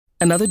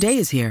Another day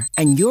is here,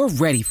 and you're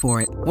ready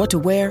for it. What to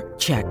wear?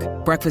 Check.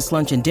 Breakfast,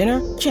 lunch, and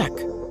dinner? Check.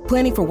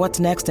 Planning for what's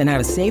next and how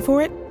to save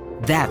for it?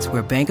 That's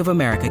where Bank of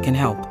America can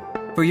help.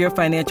 For your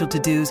financial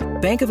to-dos,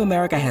 Bank of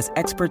America has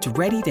experts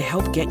ready to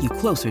help get you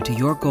closer to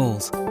your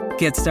goals.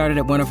 Get started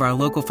at one of our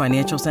local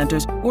financial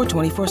centers or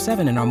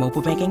 24/7 in our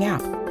mobile banking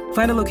app.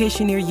 Find a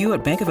location near you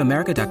at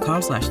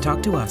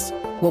bankofamerica.com/talktous.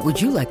 What would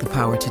you like the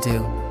power to do?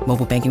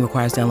 Mobile banking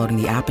requires downloading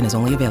the app and is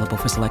only available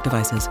for select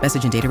devices.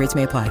 Message and data rates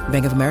may apply.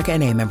 Bank of America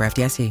N.A., member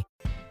FDIC.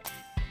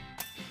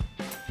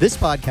 This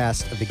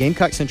podcast of the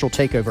Gamecock Central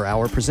Takeover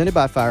Hour presented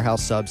by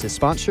Firehouse Subs is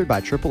sponsored by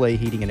AAA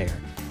Heating and Air.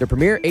 The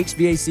premier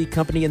HVAC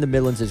company in the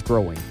Midlands is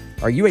growing.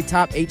 Are you a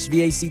top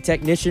HVAC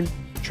technician?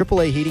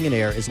 AAA Heating and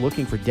Air is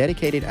looking for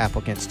dedicated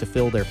applicants to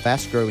fill their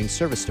fast-growing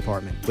service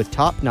department with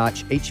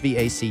top-notch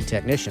HVAC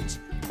technicians.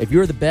 If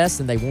you're the best,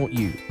 then they want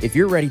you. If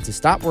you're ready to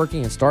stop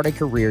working and start a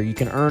career, you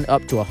can earn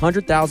up to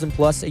 $100,000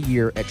 plus a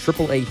year at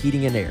AAA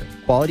Heating and Air.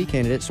 Quality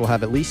candidates will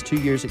have at least 2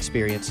 years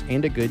experience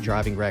and a good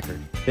driving record.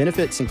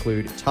 Benefits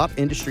include top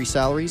industry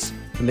salaries,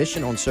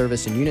 commission on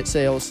service and unit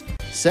sales,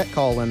 set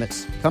call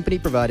limits,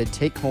 company-provided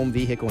take-home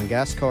vehicle and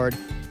gas card,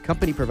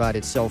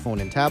 company-provided cell phone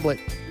and tablet,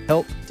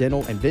 health,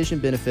 dental, and vision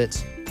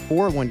benefits,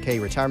 401k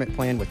retirement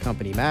plan with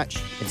company match,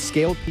 and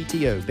scaled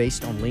PTO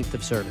based on length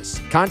of service.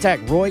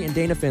 Contact Roy and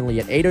Dana Finley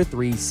at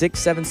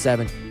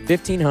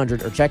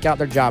 803-677-1500 or check out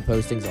their job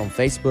postings on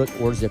Facebook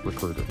or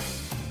ZipRecruiter.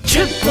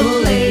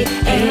 AAA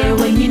Air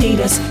when you need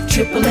us.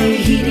 AAA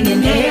Heating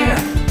and Air.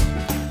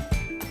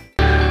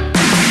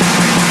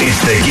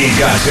 It's the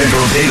Gamecock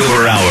Central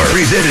Takeover Hour,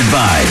 presented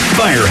by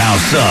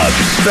Firehouse Subs,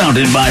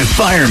 founded by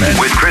firemen,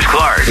 with Chris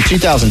Clark. The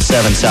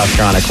 2007 South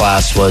Carolina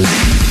class was,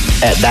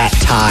 at that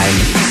time,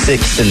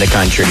 6th in the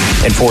country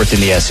and 4th in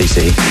the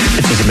SEC,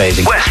 which is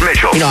amazing. Wes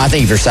Mitchell. You know, I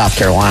think if you're South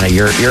Carolina,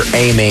 you're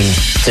aiming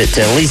to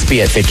at least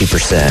be at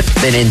 50%.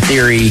 Then in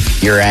theory,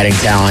 you're adding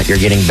talent, you're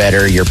getting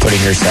better, you're putting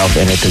yourself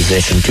in a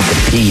position to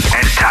compete.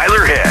 And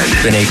Tyler Head.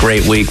 It's been a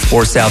great week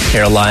for South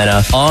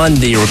Carolina. On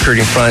the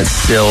recruiting front,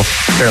 still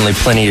certainly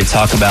plenty to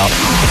talk about.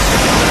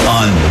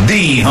 On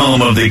the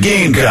home of the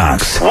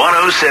Gamecocks,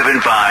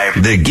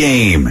 107.5 The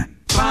Game.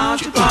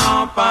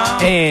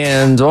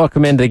 And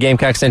welcome into the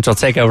Gamecock Central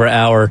Takeover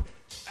Hour,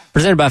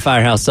 presented by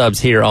Firehouse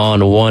Subs here on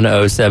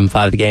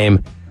 107.5 The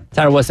Game.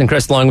 Tyler West and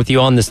Chris along with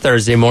you on this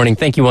Thursday morning.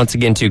 Thank you once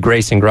again to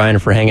Grace and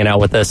Griner for hanging out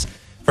with us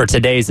for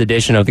today's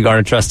edition of the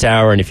Garner Trust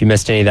Tower. And if you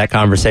missed any of that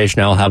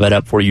conversation, I'll have it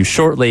up for you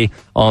shortly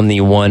on the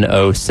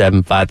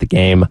 107.5 The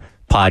Game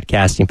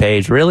podcasting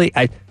page. Really,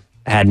 I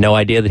had no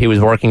idea that he was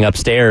working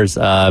upstairs.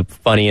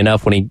 Funny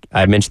enough, when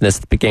I mentioned this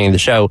at the beginning of the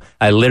show,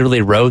 I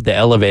literally rode the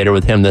elevator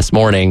with him this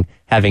morning,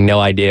 having no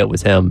idea it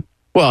was him.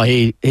 Well,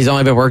 he's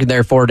only been working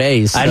there 4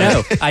 days. So. I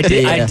know. I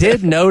did. I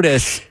did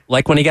notice,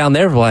 like when he got in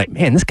there, we're like,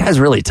 man, this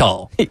guy's really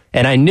tall.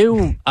 And I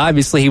knew,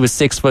 obviously, he was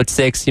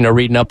 6'6",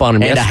 reading up on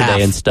him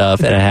yesterday and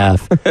stuff, and a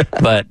half.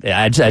 But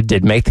I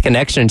did make the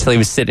connection until he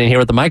was sitting here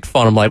with the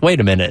microphone. I'm like, wait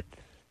a minute,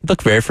 you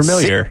look very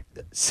familiar.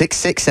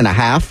 6'6" and a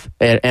half?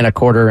 And a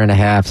quarter and a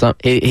half.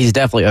 He's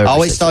definitely over. I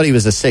always thought he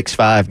was a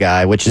 6'5"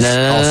 guy, which is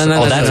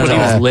no, that's what he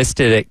was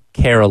listed at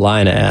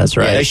Carolina as,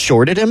 right? Yeah, they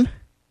shorted him?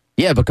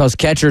 Yeah, because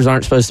catchers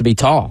aren't supposed to be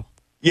tall.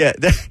 Yeah.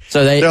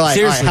 So they're like,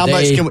 all right,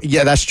 much can we,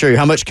 yeah, that's true.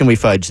 How much can we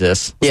fudge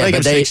this? Yeah,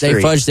 but they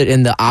fudged it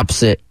in the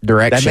opposite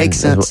direction. That makes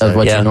sense. Of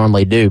what you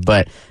normally do.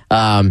 But,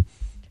 I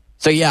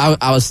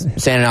was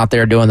standing out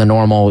there doing the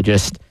normal,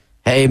 just,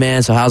 hey,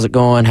 man, so how's it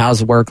going? How's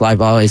the work life?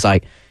 He's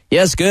like,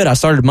 yeah, it's good. I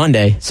started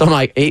Monday. So I'm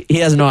like, he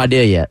has no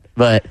idea yet.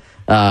 But,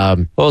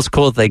 well, it's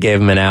cool that they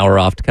gave him an hour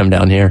off to come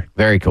down here.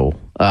 Very cool.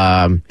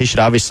 He should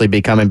obviously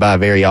be coming by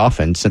very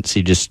often since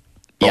he just...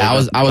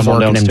 Yeah, I was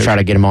working him to try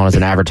to get him on as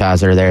an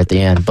advertiser there at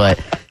the end. But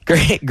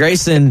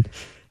Grayson,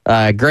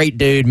 great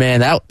dude,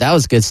 man. That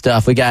was good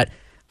stuff. We got.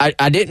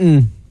 I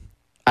didn't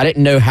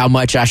know how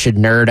much I should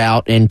nerd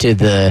out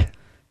into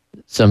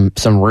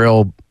some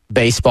real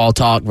baseball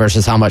talk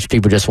versus how much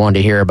people just wanted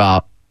to hear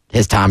about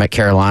his time at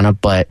Carolina.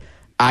 But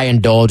I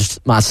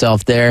indulged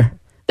myself there.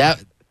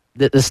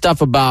 The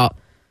stuff about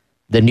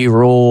the new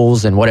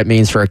rules and what it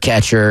means for a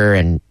catcher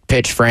and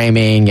pitch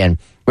framing, and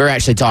we were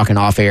actually talking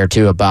off air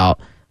too about.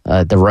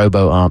 The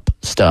robo-ump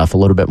stuff, a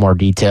little bit more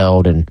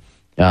detailed, and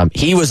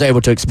he was able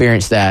to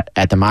experience that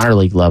at the minor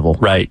league level.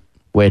 Right.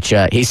 Which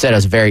he said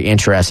is very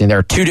interesting. There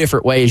are two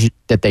different ways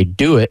that they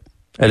do it.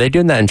 Are they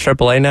doing that in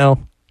AAA now?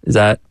 Is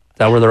that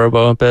where the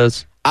robo-ump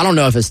is? I don't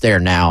know if it's there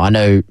now. I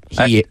know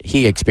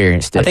he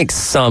experienced it. I think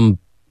some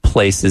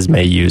places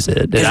may use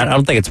it. I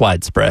don't think it's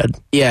widespread.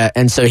 Yeah,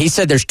 and so he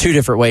said there's two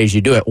different ways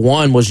you do it.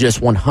 One was just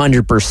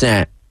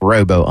 100%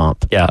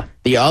 robo-ump. Yeah.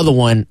 The other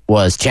one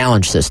was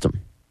challenge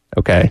system.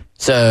 Okay.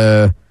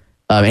 So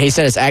he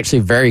said it's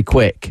actually very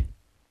quick.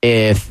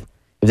 If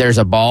there's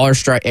a ball or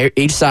strike,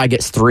 each side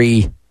gets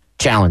 3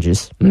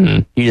 challenges.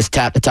 Mm-hmm. You just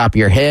tap the top of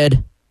your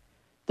head.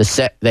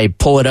 They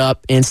pull it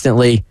up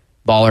instantly.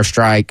 Ball or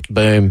strike,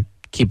 boom.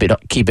 Keep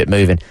it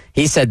moving.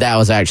 He said that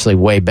was actually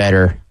way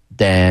better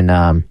than.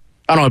 I don't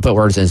want to put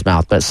words in his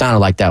mouth, but it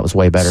sounded like that was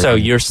way better. So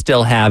you're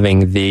still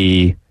having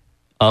the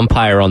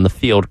umpire on the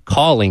field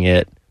calling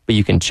it, but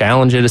you can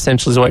challenge it,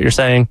 essentially, is what you're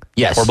saying?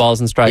 Yes. 4 balls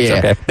and strikes? Yeah.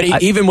 Okay.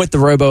 But even with the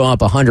robo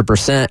ump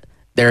 100%,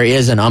 there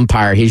is an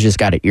umpire. He's just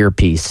got an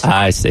earpiece.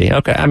 I see.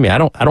 Okay. I mean, I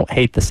don't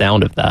hate the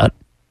sound of that.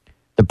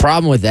 The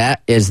problem with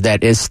that is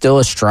that it's still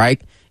a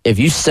strike. If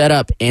you set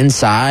up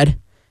inside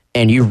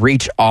and you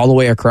reach all the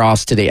way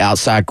across to the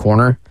outside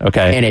corner,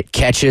 and it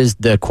catches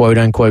the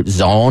quote-unquote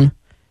zone,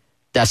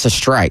 that's a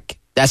strike.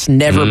 That's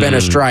never been a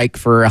strike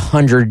for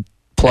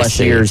 100-plus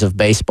years of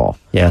baseball.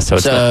 Yeah, so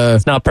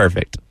it's not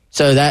perfect.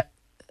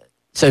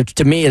 So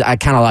to me, I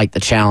kind of like the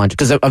challenge,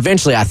 because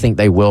eventually I think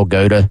they will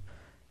go to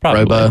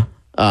robo.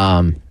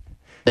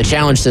 The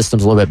challenge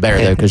system's a little bit better,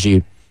 though, because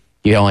you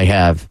only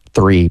have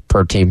 3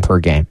 per team per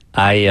game.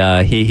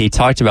 He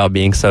talked about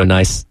being so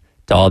nice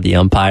to all the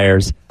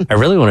umpires. I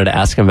really wanted to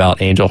ask him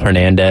about Angel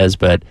Hernandez,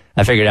 but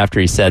I figured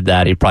after he said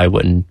that, he probably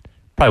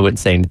wouldn't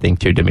say anything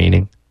too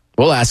demeaning.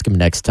 We'll ask him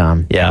next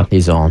time. Yeah,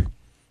 he's on.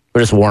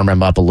 We'll just warm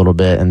him up a little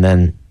bit and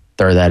then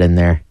throw that in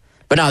there.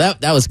 But no,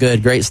 that was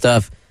good. Great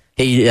stuff.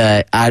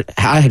 I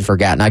had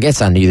forgotten. I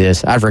guess I knew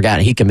this. I'd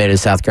forgotten he committed to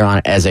South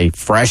Carolina as a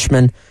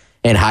freshman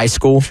in high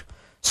school.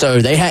 So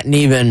they hadn't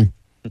even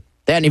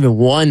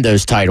won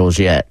those titles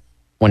yet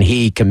when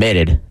he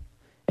committed.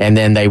 And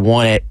then they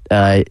won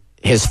it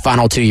his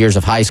final 2 years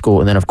of high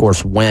school, and then, of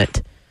course,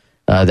 went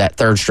that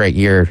third straight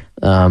year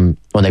when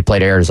they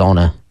played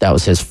Arizona. That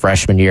was his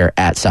freshman year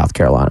at South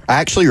Carolina. I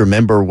actually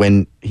remember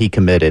when he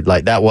committed.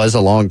 Like, that was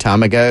a long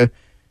time ago.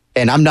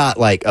 And I'm not,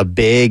 like, a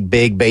big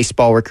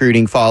baseball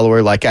recruiting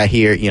follower. Like, I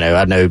hear,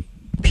 I know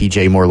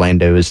P.J.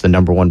 Morlando is the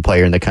number 1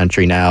 player in the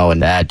country now.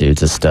 And that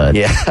dude's a stud.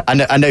 Yeah,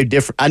 I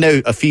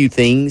know a few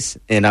things,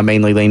 and I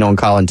mainly lean on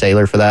Colin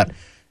Taylor for that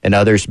and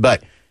others.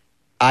 But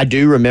I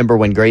do remember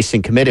when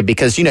Grayson committed,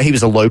 because, he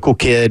was a local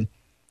kid,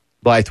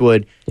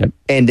 Blythewood. Yep.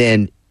 And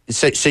then,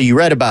 so you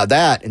read about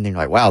that, and then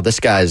you're like, wow, this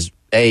guy's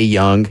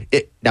young.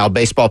 Now,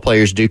 baseball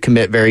players do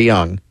commit very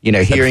young.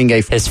 Hearing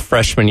his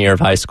freshman year of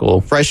high school.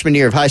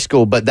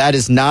 But that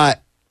is not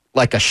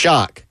like a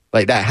shock.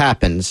 Like, that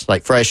happens.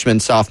 Like, freshman,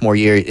 sophomore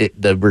year,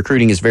 the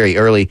recruiting is very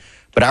early.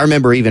 But I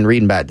remember even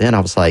reading back then, I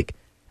was like,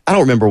 I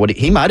don't remember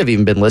he might have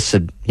even been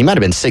listed. He might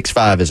have been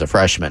 6'5" as a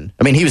freshman.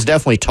 I mean, he was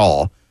definitely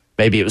tall.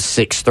 Maybe it was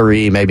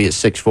 6'3", maybe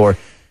it's 6'4". I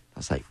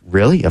was like,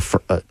 really?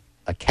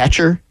 A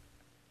catcher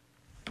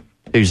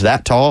who's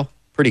that tall?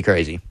 Pretty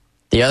crazy.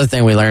 The other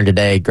thing we learned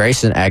today,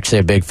 Grayson actually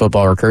a big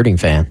football recruiting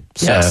fan.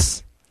 So,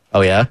 yes.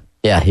 Oh, yeah?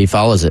 Yeah, he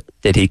follows it.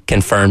 Did he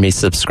confirm he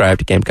subscribed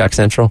to Gamecock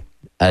Central?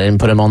 I didn't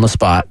put him on the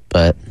spot,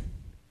 but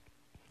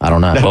I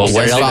don't know. Well,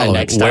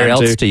 where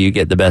else do you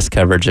get the best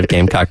coverage of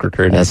Gamecock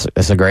recruiting?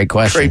 That's a great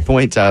question. Great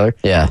point, Tyler.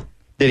 Yeah.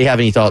 Did he have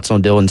any thoughts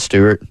on Dylan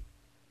Stewart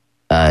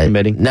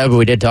committing? No, but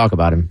we did talk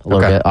about him a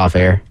little bit off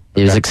air.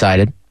 He was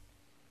excited.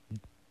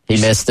 He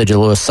missed the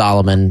Jalewis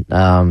Solomon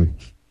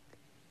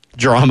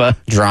drama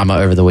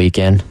over the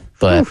weekend.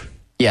 But,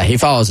 yeah, he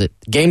follows it.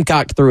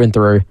 Gamecock through and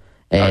through.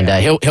 And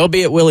he'll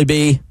be at Willie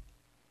B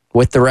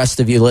with the rest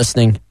of you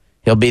listening.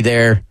 He'll be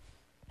there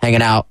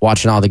hanging out,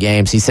 watching all the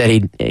games. He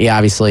said he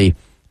obviously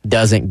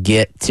didn't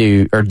get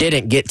to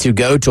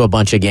go to a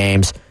bunch of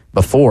games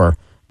before,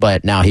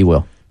 but now he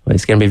will. Well,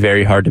 it's going to be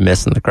very hard to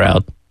miss in the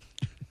crowd.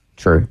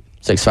 True.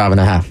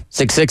 6'5.5",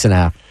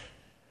 6'6.5".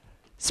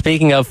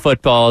 Speaking of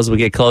football, as we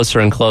get closer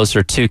and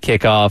closer to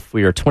kickoff,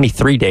 we are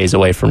 23 days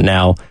away from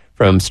now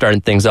from starting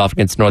things off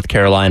against North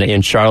Carolina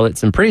in Charlotte.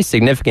 Some pretty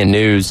significant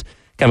news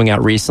coming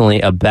out recently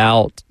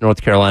about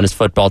North Carolina's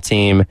football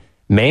team,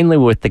 mainly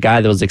with the guy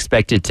that was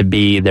expected to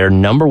be their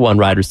number 1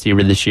 wide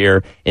receiver this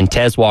year in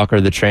Tez Walker,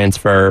 the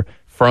transfer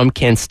from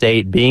Kent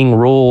State, being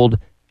ruled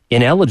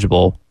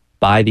ineligible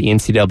by the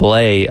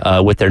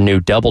NCAA with their new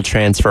double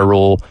transfer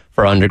rule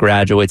for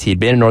undergraduates. He'd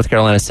been in North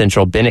Carolina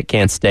Central, been at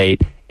Kent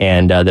State,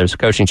 and there's a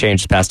coaching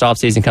change this past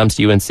offseason, comes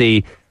to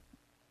UNC.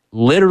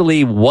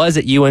 Literally was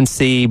at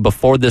UNC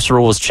before this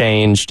rule was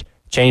changed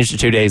it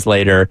 2 days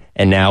later,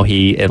 and now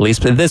he, at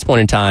least at this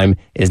point in time,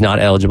 is not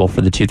eligible for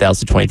the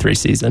 2023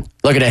 season.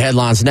 Looking at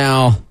headlines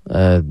now,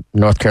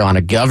 North Carolina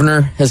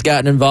governor has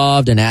gotten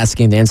involved in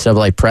asking the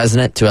NCAA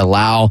president to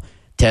allow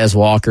Tez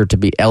Walker to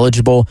be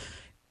eligible.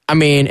 I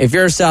mean, if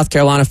you're a South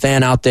Carolina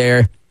fan out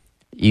there,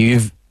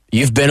 you've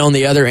been on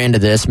the other end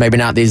of this. Maybe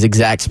not these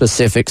exact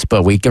specifics,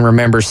 but we can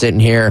remember sitting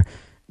here,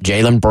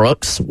 Jalen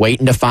Brooks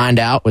waiting to find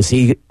out was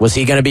he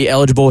going to be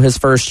eligible his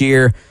first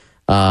year.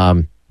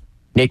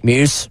 Nick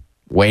Muse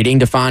waiting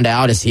to find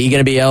out, is he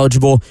going to be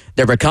eligible?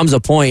 There becomes a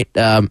point,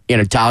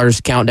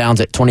 Tyler's countdown's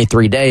at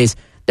 23 days.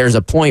 There's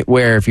a point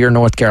where if you're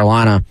North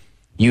Carolina,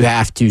 you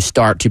have to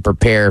start to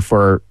prepare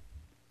for,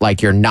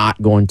 like, you're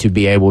not going to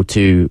be able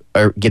to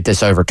get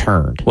this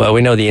overturned. Well, we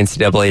know the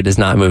NCAA does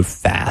not move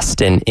fast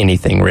in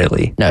anything,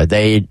 really. No,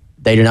 they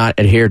do not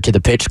adhere to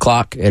the pitch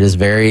clock. It is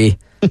very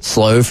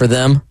slow for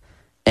them.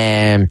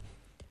 And,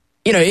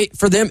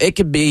 for them, it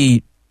could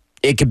be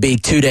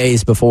 2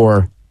 days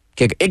before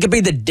kick. It could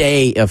be the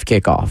day of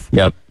kickoff.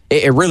 Yep.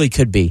 It really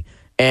could be.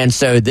 And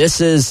so this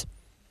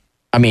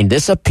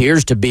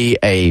appears to be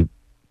a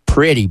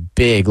pretty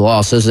big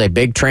loss. This is a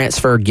big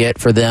transfer get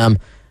for them,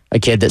 a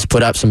kid that's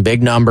put up some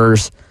big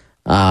numbers.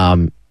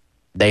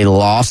 They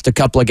lost a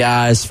couple of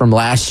guys from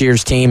last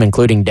year's team,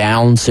 including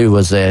Downs, who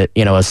was a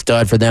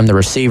stud for them, the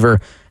receiver.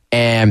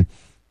 And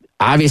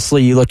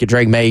obviously, you look at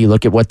Drake May, you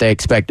look at what they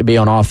expect to be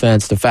on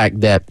offense, the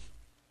fact that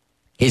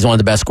he's one of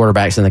the best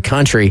quarterbacks in the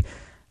country.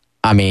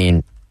 I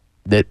mean,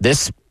 I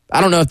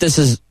don't know if this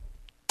is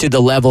to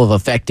the level of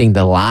affecting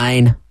the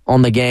line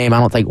on the game. I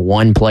don't think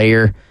one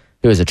player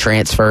who is a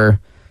transfer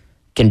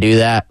can do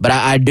that. But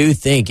I do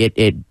think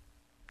it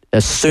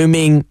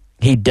assuming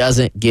he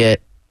doesn't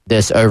get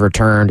this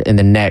overturned in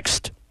the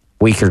next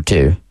week or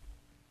two,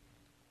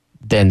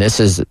 then this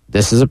is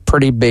a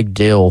pretty big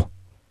deal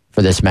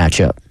for this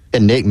matchup.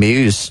 And Nick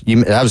Muse,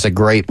 that was a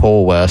great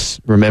poll, Wes,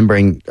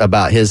 remembering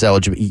about his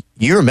eligibility.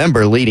 You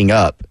remember leading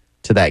up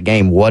to that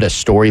game what a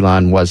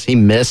storyline was. He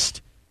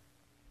missed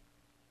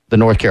the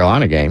North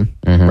Carolina game,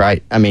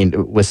 right? I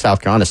mean, with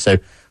South Carolina. So a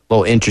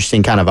little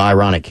interesting kind of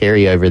ironic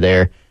carryover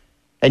there.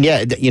 And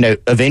yeah,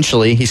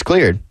 eventually he's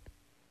cleared.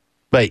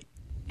 But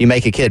you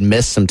make a kid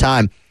miss some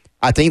time.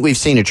 I think we've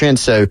seen a trend.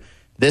 So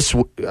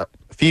a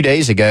few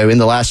days ago, in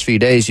the last few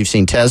days, you've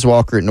seen Tez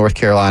Walker at North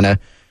Carolina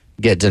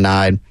get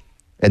denied.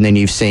 And then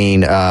you've seen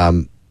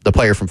the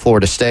player from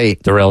Florida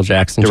State, Darrell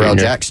Jackson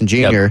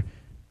Jr.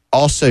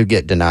 Also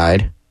get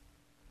denied.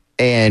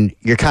 And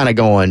you're kind of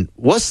going,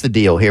 what's the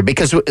deal here?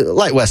 Because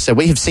like Wes said,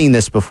 we have seen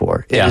this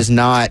before. It is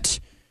not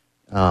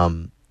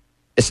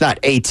it's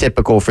not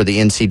atypical for the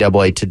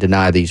NCAA to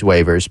deny these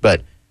waivers,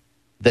 but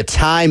the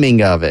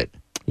timing of it.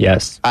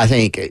 Yes. I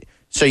think,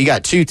 so you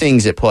got two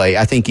things at play.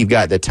 I think you've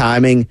got the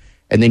timing,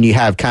 and then you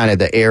have kind of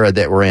the era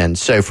that we're in.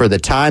 So for the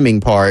timing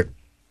part,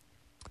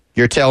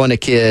 you're telling a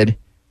kid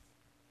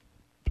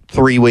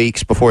 3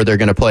 weeks before they're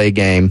going to play a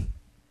game,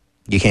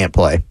 you can't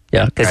play.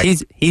 Yeah,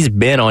 because he's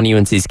been on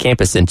UNC's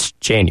campus since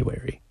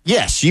January.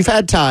 Yes, you've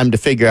had time to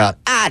figure out,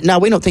 no,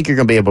 we don't think you're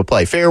going to be able to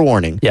play. Fair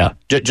warning. Yeah.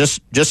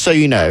 Just so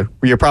you know,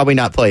 you're probably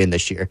not playing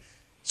this year.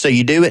 So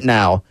you do it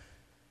now.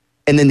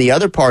 And then the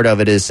other part of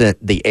it is that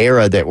the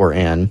era that we're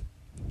in,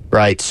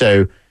 right?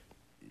 So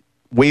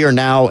we are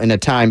now in a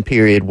time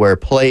period where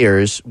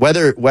players,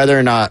 whether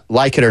or not,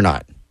 like it or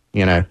not,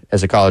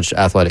 as a college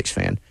athletics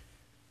fan,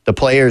 the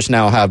players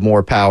now have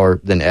more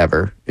power than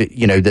ever.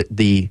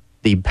 The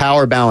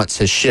power balance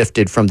has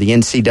shifted from the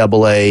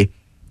NCAA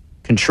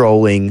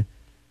controlling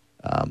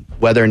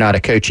whether or not a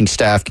coaching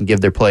staff can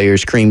give their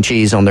players cream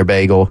cheese on their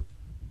bagel,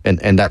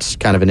 and that's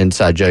kind of an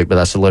inside joke, but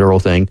that's a literal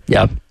thing.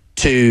 Yeah.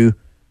 To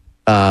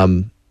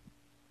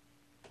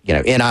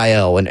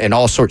NIL and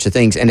all sorts of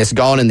things, and it's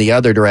gone in the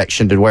other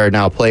direction to where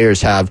now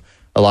players have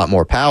a lot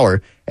more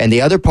power. And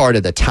the other part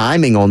of the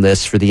timing on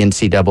this for the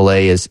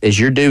NCAA is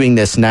you're doing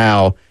this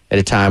now at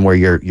a time where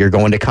you're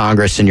going to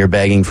Congress and you're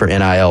begging for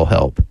NIL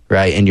help,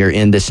 right? And you're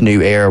in this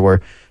new era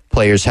where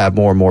players have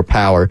more and more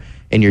power,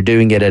 and you're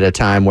doing it at a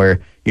time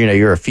where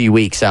you're a few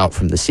weeks out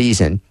from the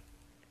season.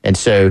 And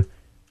so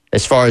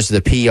as far as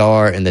the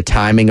PR and the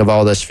timing of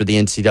all this for the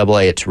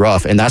NCAA, it's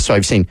rough. And that's why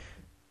I've seen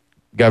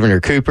Governor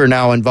Cooper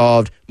now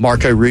involved.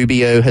 Marco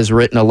Rubio has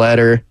written a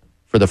letter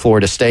for the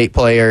Florida State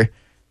player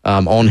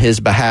on his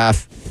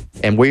behalf.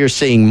 And we are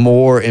seeing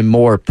more and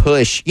more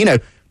push.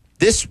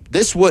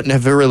 This wouldn't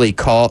have really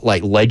caught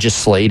like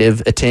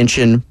legislative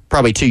attention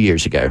probably 2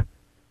 years ago,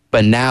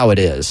 but now it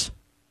is.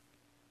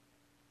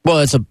 Well,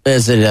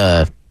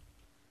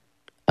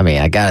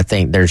 I got to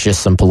think there's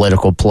just some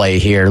political play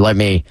here. Let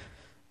me.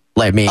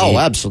 Oh,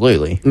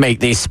 absolutely. Make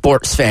these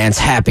sports fans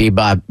happy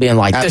by being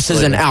like, this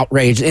is an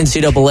outrage.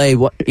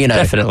 NCAA,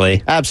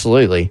 Definitely.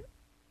 Absolutely.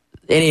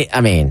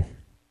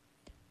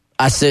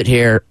 I sit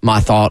here, my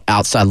thought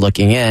outside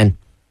looking in,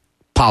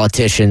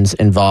 politicians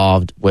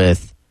involved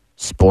with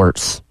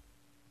sports,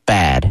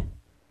 bad.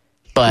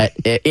 But,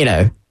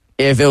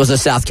 if it was a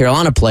South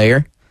Carolina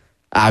player,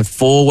 I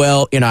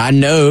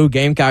know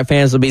Gamecock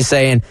fans will be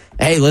saying,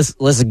 hey,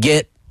 let's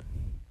get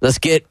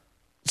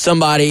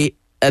somebody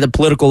at the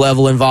political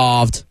level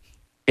involved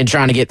in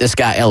trying to get this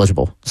guy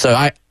eligible. So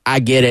I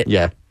get it.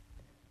 Yeah.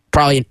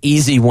 Probably an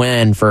easy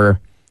win for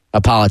a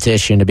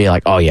politician to be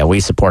like, oh, yeah, we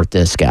support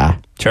this guy.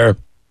 Sure.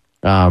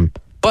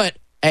 But,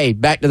 hey,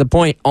 back to the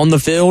point, on the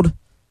field,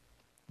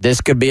 this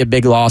could be a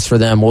big loss for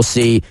them. We'll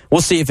see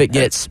if it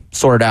gets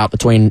sorted out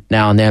between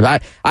now and then.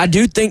 But I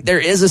do think there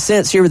is a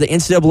sense here where the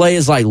NCAA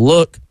is like,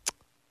 look,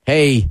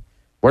 hey,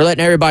 we're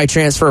letting everybody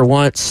transfer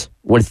once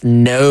with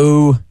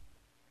no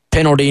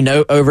penalty,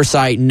 no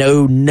oversight,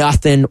 no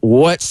nothing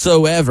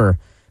whatsoever.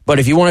 But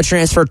if you want to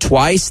transfer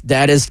twice,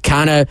 that is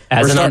kind of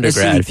as an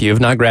undergrad if you have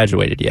not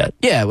graduated yet.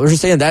 Yeah, we're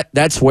just saying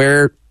that's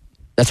where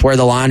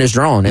the line is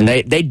drawn, and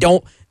they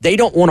don't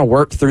want to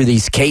work through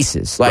these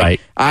cases.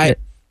 Like right.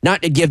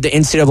 Not to give the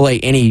NCAA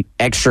any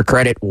extra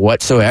credit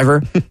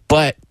whatsoever,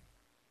 but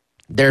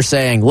they're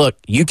saying, look,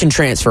 you can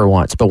transfer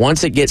once, but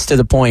once it gets to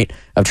the point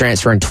of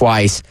transferring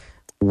twice,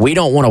 we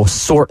don't want to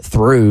sort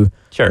through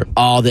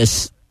all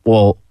this.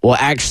 Well,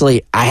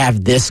 actually, I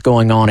have this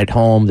going on at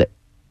home that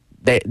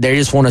they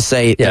just want to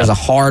say there's a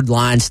hard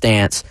line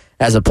stance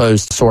as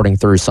opposed to sorting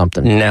through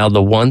something. Now,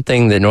 the one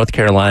thing that North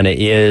Carolina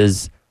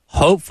is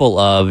hopeful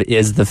of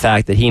is the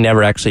fact that he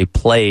never actually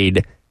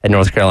played at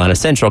North Carolina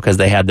Central because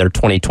they had their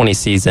 2020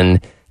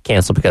 season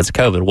canceled because of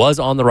COVID. Was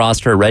on the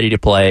roster, ready to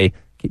play.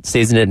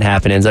 Season didn't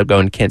happen, ends up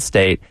going to Kent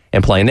State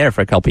and playing there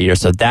for a couple of years.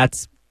 So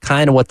that's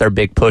kind of what their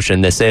big push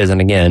in this is. And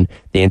again,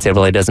 the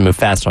NCAA doesn't move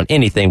fast on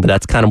anything, but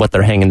that's kind of what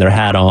they're hanging their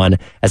hat on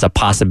as a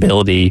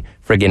possibility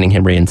for getting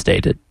him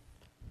reinstated.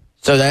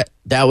 So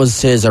that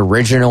was his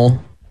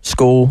original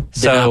school?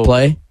 Did not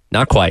play?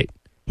 Not quite.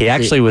 He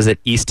actually was at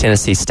East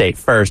Tennessee State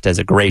first as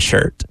a gray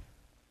shirt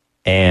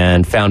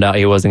and found out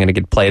he wasn't going to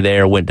get to play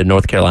there, went to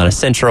North Carolina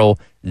Central.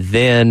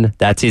 Then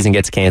that season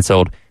gets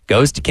canceled,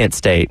 goes to Kent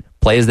State,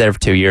 plays there for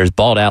 2 years,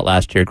 balled out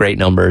last year, great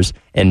numbers,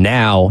 and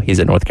now he's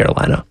at North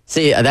Carolina.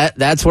 See,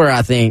 that's where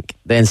I think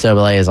the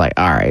NCAA is like,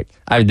 all right.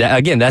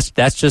 Again, that's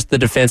just the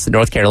defense that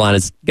North Carolina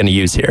is going to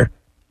use here.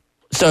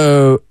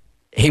 So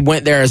he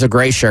went there as a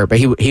gray shirt, but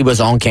he was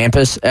on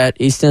campus at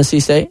East Tennessee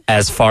State?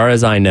 As far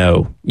as I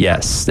know,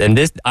 yes. And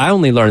I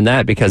only learned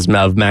that because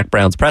of Mac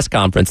Brown's press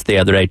conference the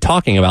other day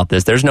talking about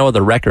this. There's no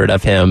other record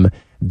of him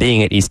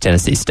being at East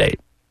Tennessee State.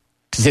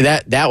 See,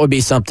 that would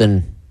be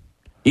something.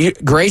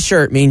 Gray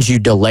shirt means you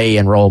delay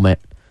enrollment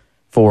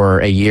for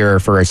a year or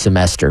for a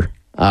semester.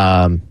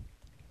 I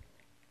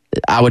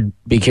would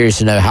be curious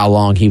to know how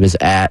long he was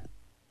at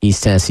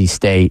East Tennessee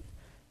State.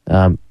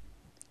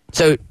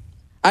 So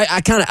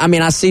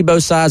I see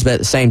both sides, but at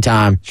the same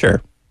time,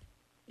 sure,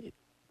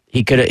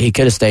 he could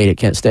have stayed at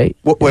Kent State.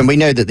 When we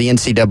know that the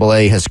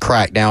NCAA has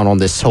cracked down on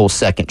this whole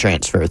second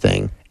transfer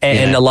thing.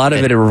 And a lot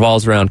of it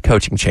revolves around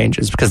coaching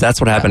changes because that's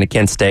what happened at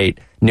Kent State.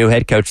 New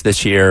head coach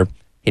this year.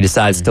 He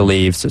decides to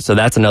leave. So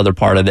that's another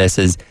part of this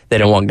is they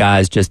don't want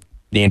guys just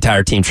the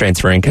entire team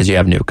transferring because you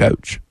have a new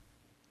coach.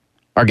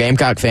 Are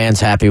Gamecock fans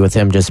happy with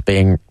him just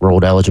being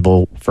ruled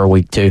eligible for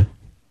week 2?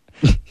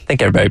 I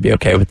think everybody would be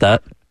okay with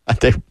that. I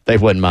think they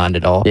wouldn't mind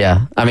at all.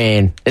 Yeah. I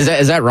mean, is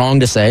that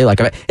wrong to say? Like,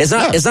 it's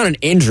not an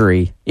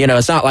injury. You know,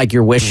 it's not like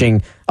you're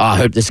wishing, I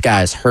hope this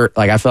guy is hurt.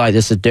 Like, I feel like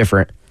this is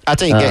different. I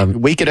think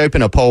we could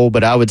open a poll,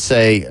 but I would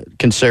say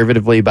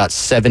conservatively about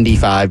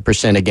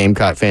 75% of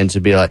Gamecock fans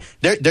would be like,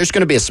 there's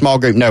going to be a small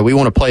group. No, we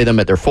want to play them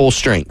at their full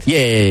strength.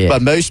 Yeah.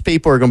 But most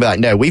people are going to be like,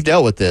 no, we've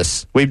dealt with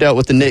this. We've dealt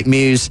with the Nick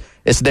Muse.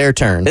 It's their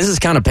turn. This is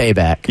kind of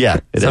payback. Yeah.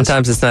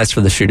 Sometimes it's nice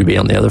for the shoe to be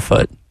on the other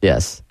foot.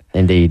 Yes,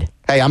 indeed.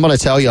 Hey, I'm going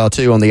to tell y'all,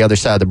 too, on the other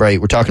side of the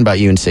break, we're talking about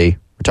UNC.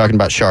 We're talking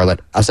about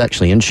Charlotte. I was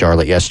actually in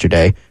Charlotte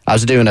yesterday. I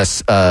was doing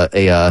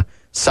a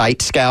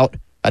site scout.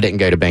 I didn't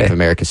go to Bank of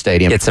America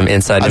Stadium. Get some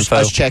inside info. I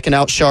was checking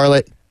out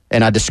Charlotte,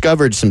 and I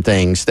discovered some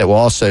things that will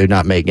also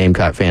not make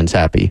Gamecock fans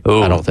happy,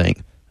 I don't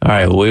think. All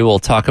right, well, we will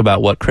talk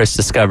about what Chris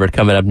discovered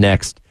coming up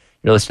next.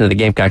 You're listening to the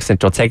Gamecock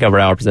Central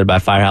Takeover Hour presented by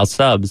Firehouse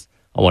Subs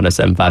on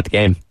 107.5 The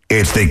Game.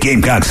 It's the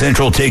Gamecock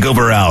Central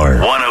Takeover Hour.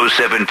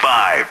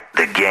 107.5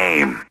 The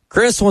Game.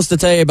 Chris wants to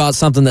tell you about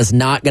something that's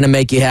not going to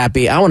make you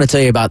happy. I want to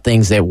tell you about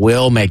things that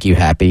will make you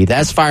happy.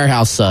 That's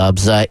Firehouse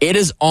Subs. It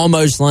is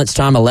almost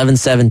lunchtime,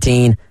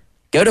 11:17.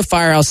 Go to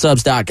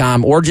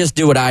firehousesubs.com or just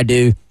do what I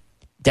do.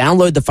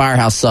 Download the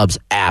Firehouse Subs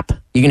app.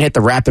 You can hit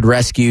the Rapid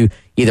Rescue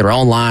either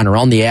online or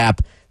on the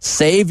app.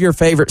 Save your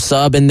favorite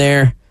sub in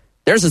there.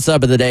 There's a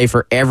sub of the day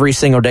for every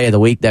single day of the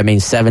week. That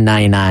means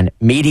 $7.99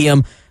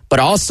 medium. But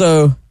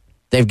also,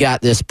 they've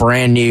got this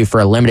brand new for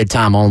a limited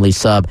time only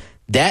sub.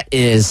 That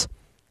is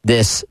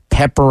this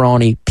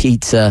pepperoni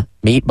pizza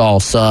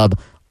meatball sub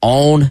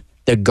on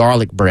the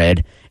garlic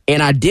bread.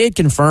 And I did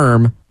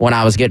confirm when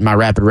I was getting my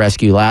Rapid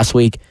Rescue last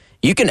week,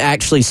 you can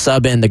actually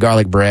sub in the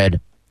garlic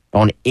bread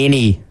on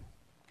any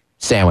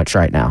sandwich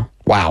right now.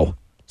 Wow.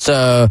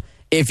 So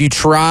if you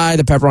try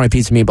the pepperoni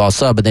pizza meatball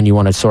sub, but then you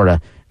want to sort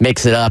of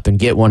mix it up and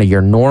get one of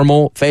your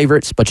normal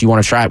favorites, but you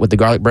want to try it with the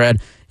garlic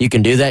bread, you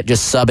can do that.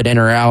 Just sub it in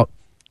or out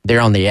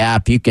there on the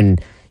app. You can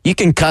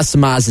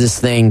customize this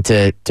thing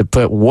to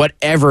put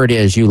whatever it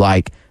is you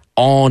like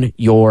on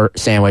your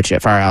sandwich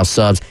at Firehouse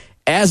Subs.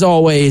 As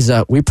always,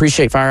 we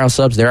appreciate Firehouse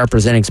Subs. They're our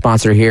presenting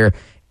sponsor here.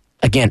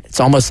 Again, it's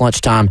almost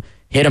lunchtime.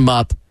 Hit them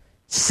up.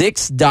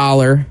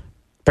 $6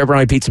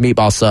 pepperoni pizza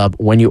meatball sub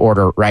when you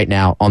order right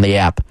now on the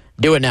app.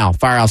 Do it now.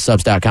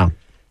 Firehousesubs.com.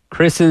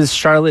 Chris's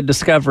Charlotte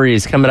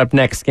Discoveries coming up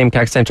next.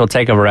 Gamecock Central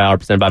Takeover Hour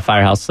presented by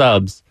Firehouse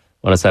Subs.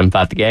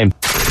 107.5 The Game.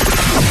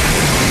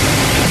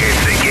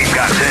 It's the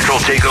Gamecock Central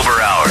Takeover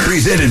Hour.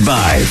 Presented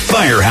by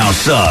Firehouse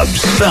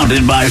Subs.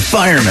 Founded by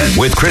firemen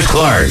with Chris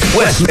Clark,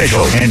 Wes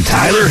Mitchell, and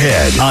Tyler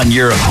Head. On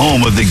your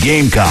home of the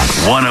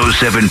Gamecocks.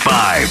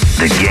 107.5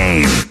 The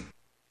Game.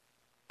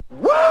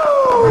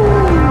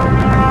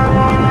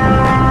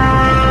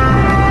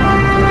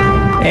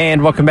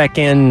 And welcome back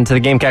into the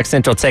Gamecock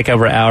Central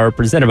Takeover Hour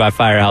presented by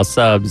Firehouse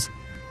Subs.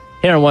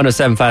 Here on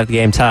 107.5 The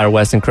Game, Tyler,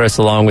 Wes, and Chris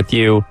along with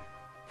you.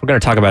 We're going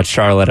to talk about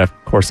Charlotte. Of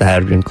course, I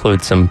had to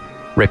include some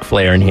Ric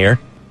Flair in here.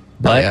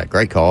 But yeah,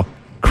 great call.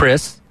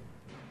 Chris,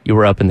 you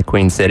were up in the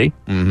Queen City.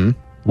 Mm-hmm.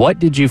 What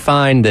did you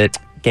find that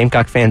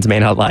Gamecock fans may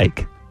not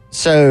like?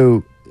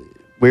 So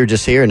we were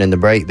just hearing in the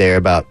break there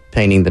about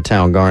painting the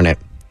town garnet.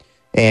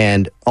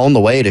 And on the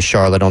way to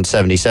Charlotte on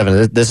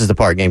 77, this is the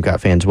part Gamecock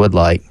fans would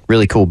like.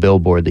 Really cool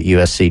billboard that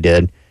USC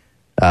did.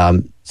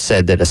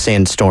 Said that a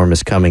sandstorm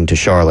is coming to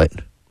Charlotte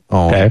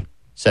on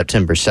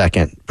September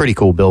 2nd. Pretty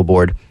cool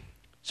billboard.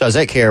 So I was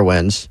at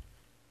Carowinds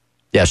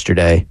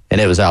yesterday, and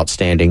it was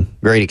outstanding.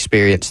 Great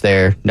experience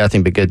there.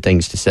 Nothing but good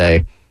things to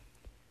say.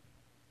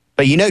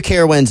 But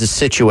Carowinds is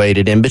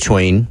situated in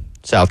between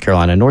South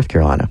Carolina and North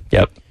Carolina.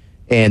 Yep.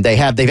 And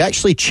they've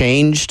actually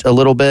changed a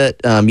little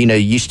bit. You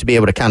used to be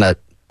able to kind of,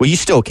 well, you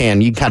still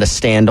can. You kind of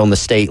stand on the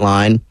state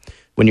line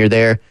when you're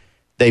there.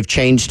 They've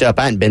changed up.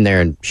 I hadn't been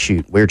there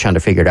we were trying to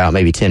figure it out,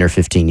 maybe 10 or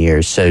 15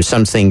 years. So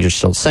some things are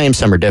still the same,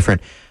 some are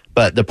different.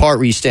 But the part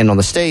where you stand on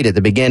the state at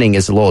the beginning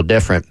is a little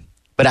different.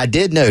 But I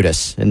did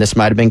notice, and this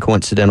might have been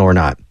coincidental or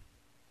not,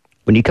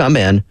 when you come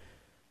in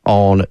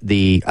on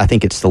I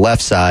think it's the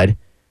left side,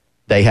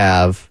 they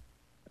have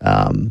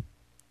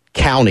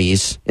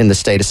counties in the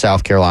state of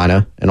South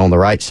Carolina, and on the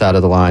right side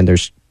of the line,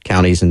 there's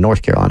counties in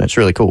North Carolina. It's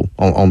really cool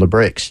on the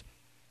bricks.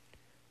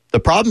 The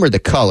problem are the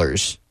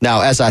colors.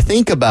 Now, as I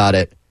think about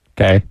it,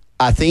 okay,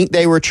 I think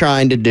they were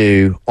trying to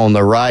do, on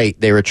the right,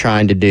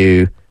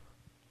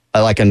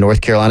 like a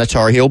North Carolina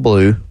Tar Heel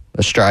blue,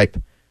 a stripe.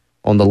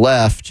 On the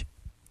left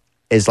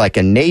is like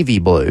a navy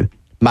blue.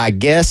 My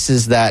guess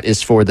is that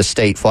is for the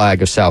state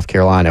flag of South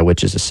Carolina,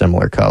 which is a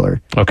similar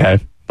color. Okay.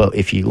 But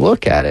if you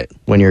look at it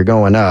when you're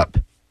going up,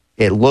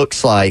 it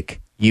looks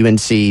like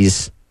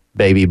UNC's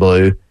baby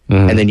blue.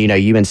 Mm-hmm. And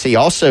then, UNC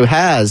also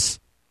has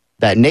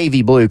that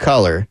navy blue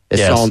color.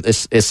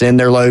 It's in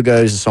their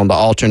logos. It's on the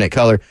alternate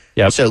color.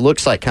 Yep. So it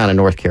looks like kind of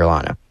North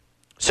Carolina.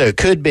 So it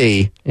could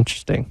be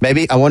interesting.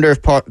 Maybe I wonder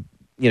if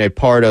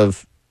part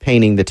of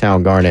painting the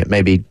town garnet,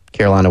 maybe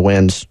Carolina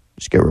wins.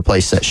 Just go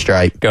replace that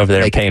stripe. Go over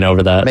there and paint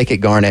over that. Make it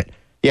garnet.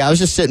 Yeah, I was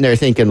just sitting there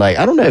thinking,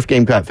 I don't know if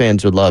Gamecock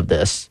fans would love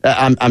this.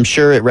 I'm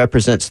sure it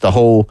represents the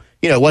whole,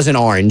 it wasn't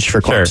orange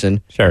for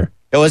Clemson. Sure.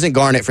 It wasn't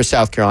garnet for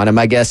South Carolina.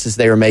 My guess is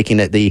they were making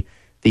it the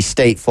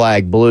state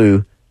flag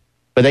blue.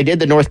 But they did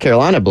the North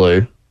Carolina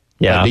blue.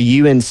 Yeah.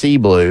 The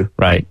UNC blue.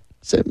 Right.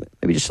 So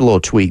maybe just a little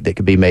tweak that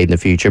could be made in the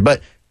future.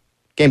 But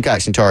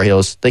Gamecocks and Tar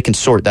Heels, they can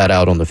sort that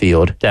out on the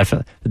field.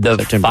 Definitely. The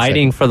September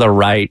fighting 2nd. For the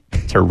right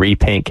to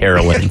repaint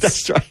Carowinds.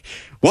 That's right.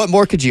 What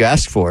more could you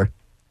ask for?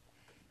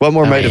 What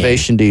more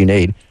motivation do you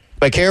need?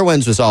 But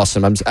Carowinds was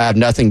awesome. I have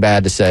nothing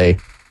bad to say.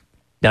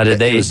 Now, did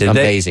they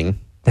amazing.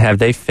 Have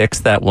they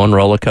fixed that one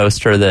roller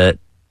coaster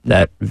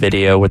that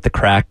video with the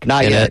crack?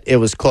 Not yet. It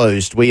was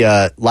closed. We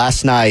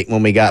last night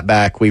when we got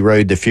back, we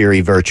rode the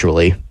Fury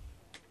virtually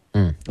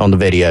on the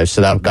video,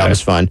 so that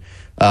was fun.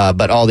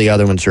 But all the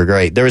other ones were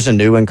great. There was a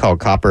new one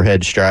called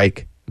Copperhead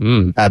Strike.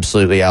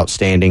 Absolutely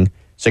outstanding.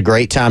 It's a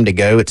great time to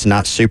go. It's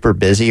not super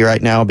busy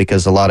right now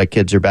because a lot of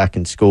kids are back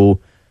in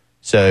school.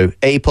 So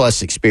A+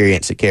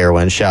 experience at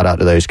Carowinds. Shout out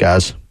to those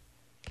guys.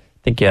 I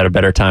think you had a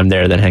better time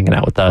there than hanging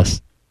out with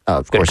us.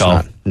 Of course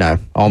not. No,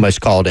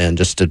 almost called in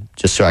just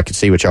so I could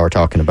see what y'all were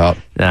talking about.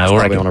 No,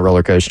 we're probably on a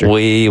roller coaster.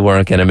 We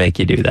weren't going to make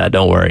you do that.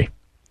 Don't worry.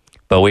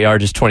 But we are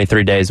just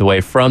 23 days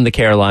away from the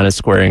Carolinas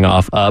squaring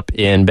off up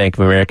in Bank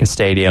of America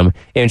Stadium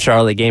in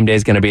Charlotte. Game day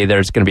is going to be there.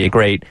 It's going to be a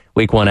great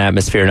Week 1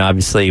 atmosphere, and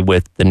obviously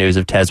with the news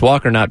of Tez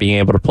Walker not being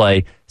able to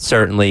play,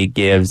 certainly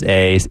gives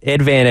a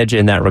advantage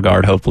in that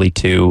regard, hopefully,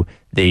 to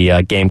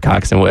the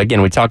Gamecocks. And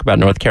again, we talk about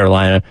North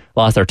Carolina,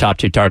 lost their top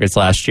 2 targets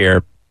last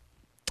year,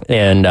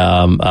 and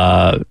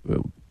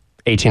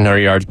 1,800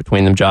 yards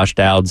between them. Josh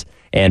Dowds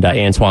and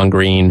Antoine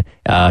Green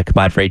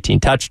combined for 18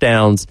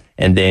 touchdowns.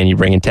 And then you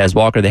bring in Tez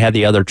Walker. They had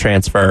the other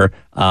transfer,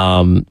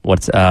 from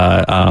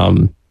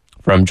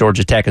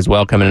Georgia Tech as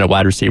well, coming in at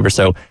wide receiver.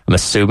 So I'm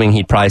assuming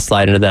he'd probably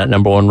slide into that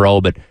number 1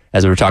 role. But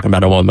as we were talking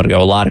about a moment ago,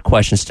 a lot of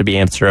questions to be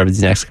answered over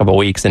these next couple of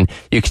weeks. And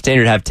you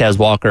continue to have Tez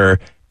Walker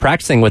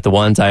practicing with the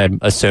ones, I'm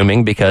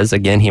assuming, because,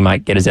 again, he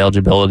might get his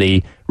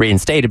eligibility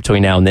reinstated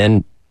between now and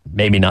then.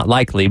 Maybe not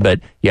likely, but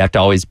you have to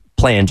always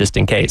plan just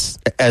in case.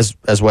 As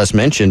Wes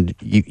mentioned,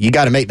 you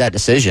got to make that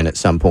decision at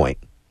some point.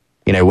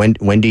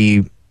 When do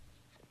you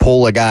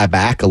pull a guy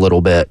back a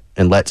little bit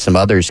and let some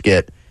others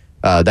get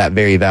that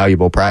very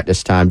valuable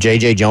practice time?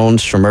 J.J.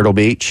 Jones from Myrtle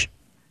Beach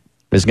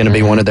is going to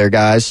be one of their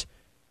guys.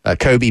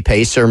 Kobe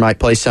Pacer might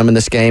play some in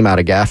this game out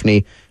of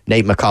Gaffney.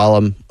 Nate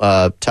McCollum,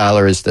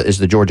 Tyler, is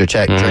the Georgia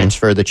Tech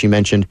transfer that you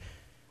mentioned.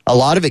 A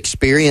lot of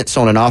experience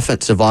on an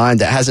offensive line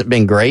that hasn't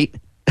been great,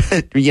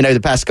 the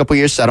past couple of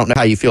years. So I don't know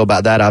how you feel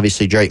about that.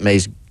 Obviously, Drake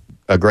May's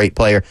a great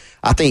player.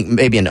 I think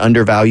maybe an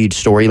undervalued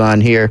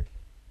storyline here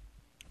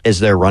is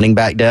their running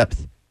back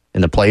depth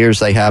and the players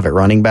they have at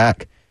running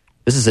back.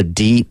 This is a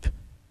deep,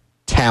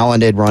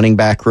 talented running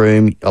back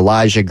room.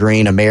 Elijah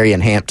Green, a Marion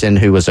Hampton,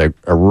 who was a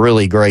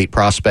really great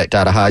prospect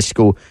out of high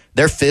school.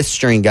 Their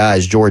 5th-string guy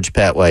is George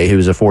Petway, who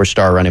was a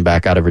 4-star running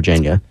back out of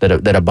Virginia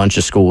that a bunch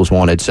of schools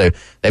wanted. So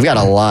they've got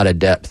a lot of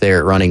depth there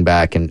at running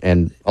back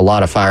and a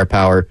lot of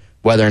firepower,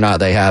 whether or not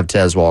they have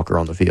Tez Walker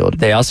on the field.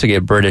 They also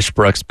get British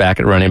Brooks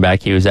back at running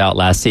back. He was out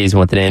last season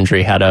with an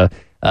injury, had a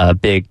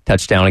big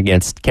touchdown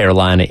against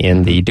Carolina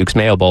in the Duke's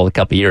Mayo Bowl a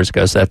couple years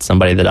ago. So that's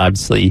somebody that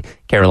obviously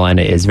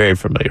Carolina is very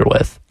familiar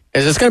with.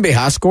 Is this going to be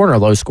high scoring or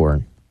low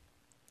scoring?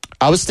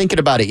 I was thinking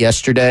about it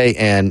yesterday,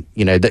 and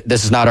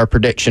this is not our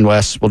prediction,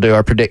 Wes. We'll do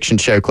our prediction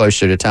show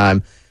closer to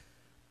time.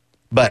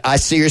 But I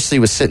seriously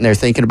was sitting there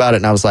thinking about it,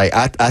 and I was like,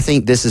 I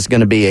think this is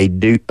going to be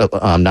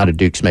not a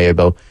Duke's Mayo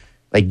Bowl,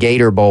 a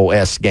Gator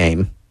Bowl-esque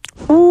game.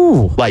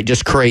 Ooh. Like,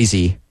 just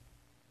crazy.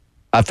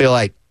 I feel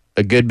like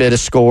a good bit of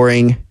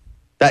scoring.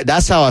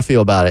 That's how I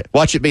feel about it.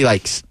 Watch it be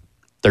like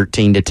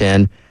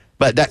 13-10.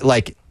 But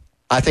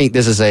I think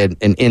this is an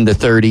in the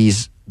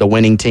 30s. The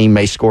winning team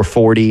may score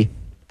 40.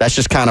 That's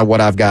just kind of what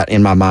I've got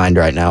in my mind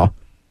right now.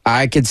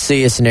 I could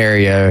see a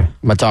scenario. I'm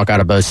going to talk out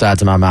of both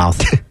sides of my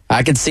mouth.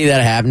 I could see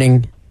that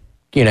happening.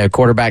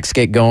 Quarterbacks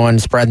get going,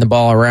 spreading the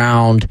ball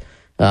around,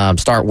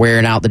 start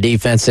wearing out the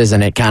defenses,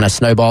 and it kind of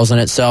snowballs in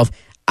itself.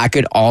 I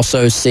could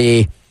also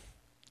see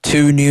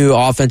 2 new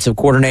offensive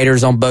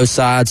coordinators on both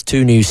sides,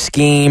 2 new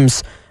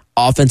schemes,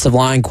 offensive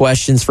line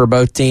questions for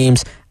both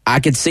teams. I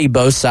could see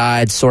both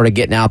sides sort of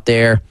getting out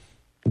there,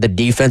 the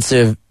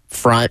defensive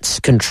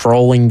fronts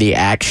controlling the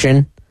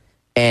action,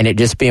 and it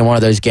just being one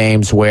of those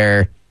games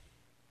where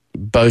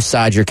both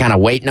sides, you're kind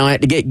of waiting on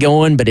it to get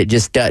going, but it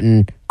just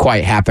doesn't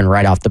quite happen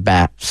right off the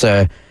bat.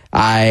 So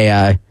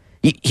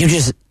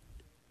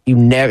you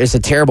never, it's a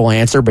terrible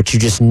answer, but you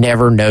just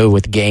never know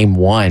with game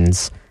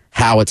ones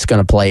how it's going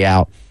to play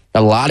out.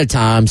 A lot of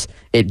times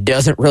it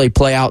doesn't really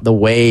play out the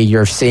way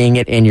you're seeing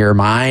it in your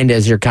mind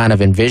as you're kind of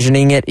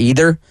envisioning it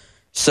either.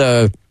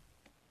 So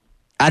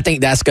I think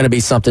that's going to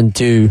be something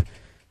to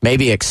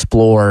maybe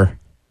explore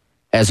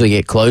as we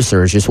get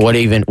closer, is just what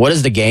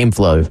does the game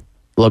flow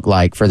look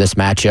like for this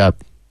matchup?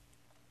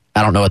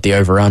 I don't know what the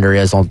over-under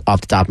is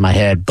off the top of my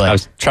head, but I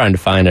was trying to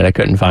find it. I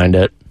couldn't find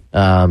it.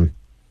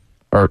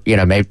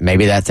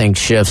 Maybe that thing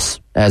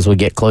shifts as we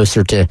get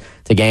closer to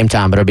game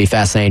time, but it'll be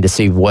fascinating to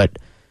see what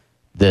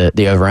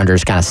the over-under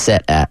is kind of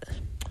set at.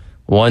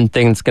 One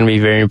thing that's going to be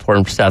very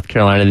important for South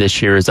Carolina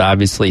this year is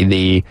obviously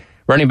the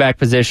running back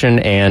position,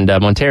 and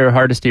Montero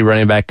Hardesty,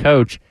 running back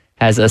coach,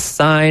 has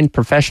assigned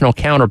professional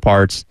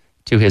counterparts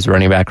to his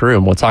running back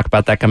room. We'll talk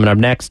about that coming up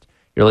next.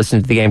 You're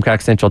listening to the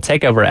Gamecock Central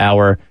Takeover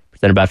Hour,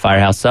 presented by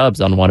Firehouse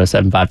Subs on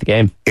 107.5 The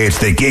Game. It's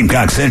the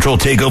Gamecock Central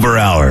Takeover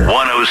Hour.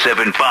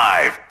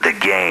 107.5 The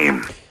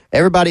Game.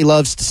 Everybody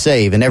loves to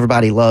save, and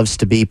everybody loves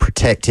to be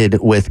protected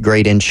with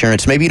great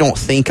insurance. Maybe you don't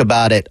think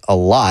about it a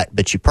lot,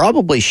 but you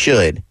probably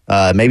should.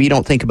 Maybe you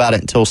don't think about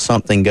it until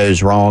something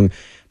goes wrong.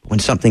 When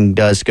something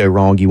does go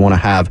wrong, you want to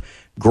have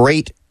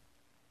great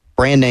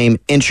brand name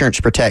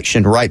insurance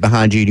protection right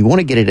behind you. You want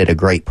to get it at a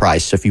great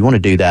price. So if you want to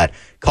do that,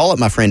 call up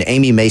my friend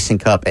Amy Mason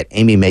Cup at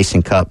Amy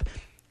Mason Cup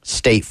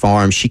State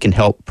Farm. She can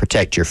help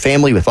protect your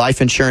family with life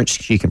insurance.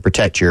 She can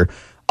protect your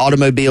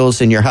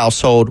automobiles in your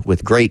household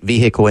with great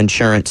vehicle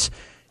insurance.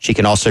 She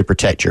can also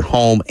protect your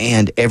home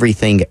and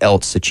everything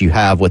else that you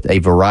have with a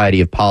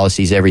variety of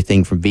policies,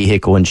 everything from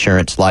vehicle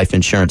insurance, life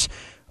insurance,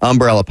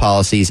 umbrella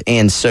policies,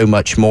 and so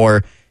much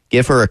more.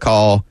 Give her a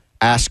call.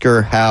 Ask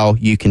her how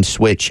you can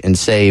switch and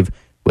save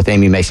with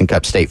Amy Mason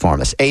Cup State Farm.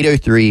 That's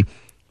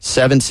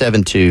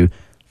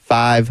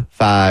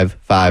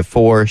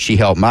 803-772-5554. She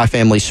helped my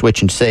family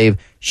switch and save.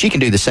 She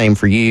can do the same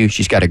for you.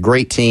 She's got a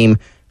great team,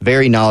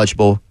 very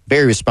knowledgeable,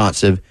 very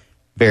responsive,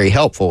 very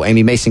helpful.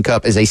 Amy Mason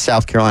Cup is a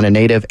South Carolina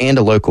native and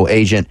a local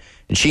agent,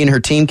 and she and her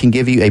team can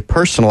give you a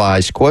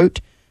personalized quote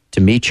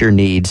to meet your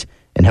needs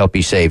and help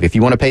you save. If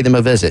you want to pay them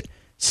a visit,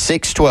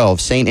 612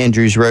 St.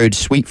 Andrews Road,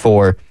 Suite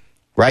 4,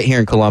 right here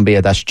in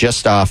Columbia. That's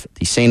just off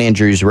the St.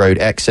 Andrews Road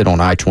exit on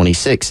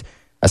I-26.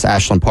 That's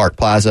Ashland Park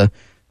Plaza.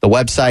 The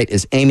website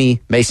is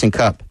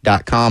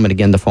amymasoncup.com, and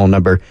again, the phone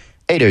number,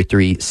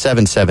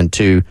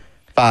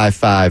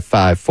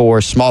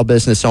 803-772-5554. Small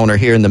business owner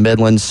here in the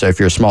Midlands. So if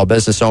you're a small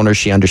business owner,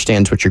 she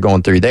understands what you're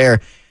going through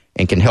there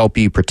and can help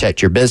you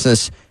protect your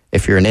business.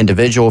 If you're an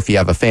individual, if you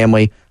have a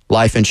family,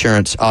 life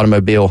insurance,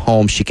 automobile,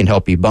 home, she can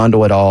help you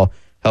bundle it all,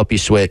 help you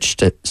switch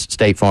to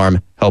State Farm,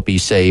 help you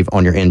save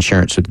on your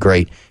insurance with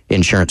great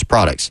insurance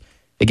products.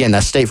 Again,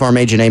 that's State Farm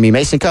agent Amy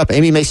Mason Cup,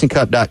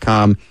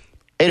 amymasoncup.com,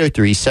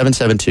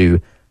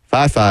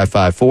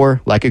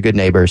 803-772-5554. Like a good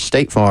neighbor,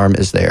 State Farm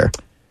is there.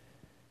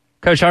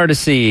 Coach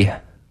Hardesty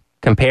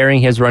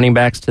comparing his running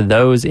backs to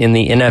those in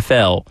the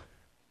NFL.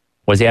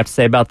 What does he have to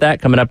say about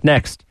that? Coming up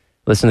next.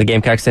 Listen to the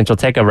Gamecock Central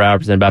Takeover Hour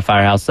presented by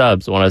Firehouse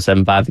Subs,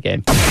 107.5 The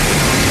Game.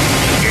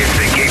 It's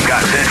the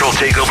Gamecock Central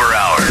Takeover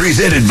Hour,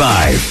 presented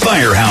by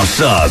Firehouse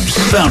Subs,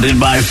 founded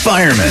by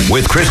firemen,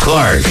 with Chris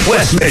Clark,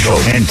 Wes Mitchell,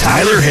 and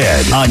Tyler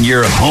Head on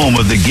your home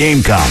of the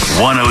Gamecocks,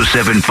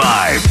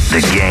 107.5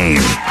 The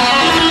Game.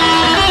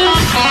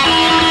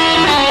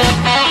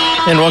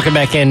 And welcome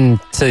back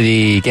into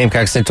the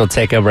Gamecock Central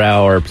Takeover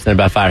Hour presented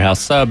by Firehouse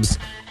Subs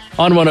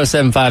on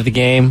 107.5 The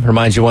Game.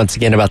 Reminds you once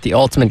again about the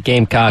Ultimate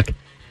Gamecock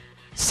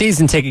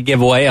season ticket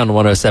giveaway on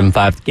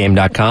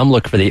 1075thegame.com.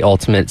 Look for the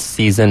Ultimate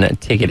Season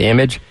Ticket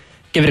image.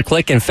 Give it a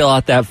click and fill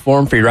out that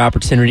form for your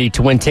opportunity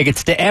to win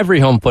tickets to every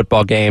home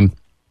football game,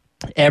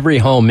 every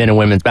home men and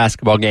women's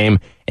basketball game,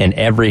 and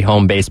every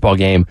home baseball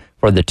game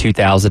for the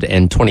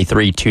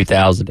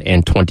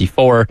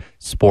 2023-2024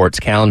 sports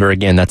calendar.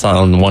 Again, that's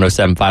on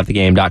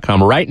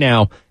 1075thegame.com right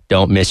now.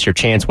 Don't miss your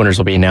chance. Winners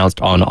will be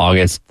announced on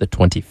August the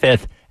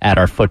 25th at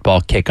our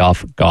football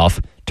kickoff golf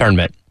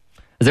tournament.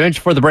 As I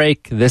mentioned before the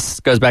break, this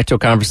goes back to a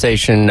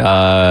conversation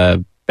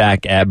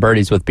back at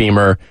Birdies with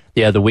Beamer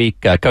the other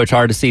week. Coach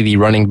Hardesty, the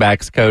running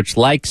backs coach,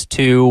 likes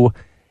to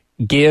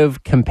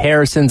give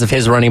comparisons of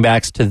his running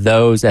backs to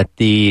those at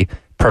the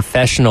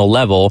professional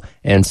level,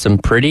 and some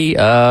pretty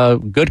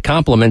good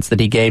compliments that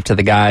he gave to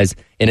the guys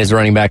in his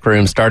running back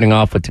room, starting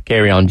off with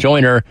Takarion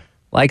Joyner.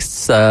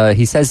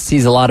 He says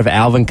sees a lot of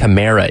Alvin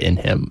Kamara in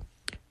him.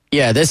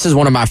 Yeah, this is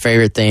one of my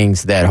favorite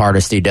things that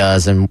Hardesty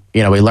does, and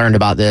we learned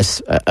about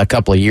this a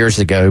couple of years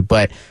ago,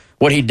 but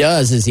what he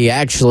does is he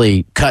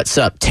actually cuts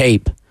up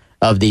tape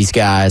of these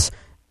guys,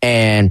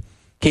 and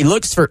he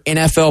looks for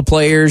NFL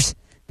players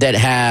that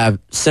have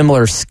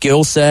similar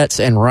skill sets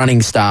and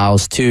running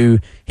styles to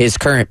his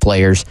current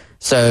players.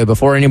 So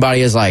before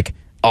anybody is like,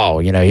 oh,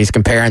 he's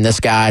comparing this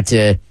guy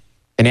to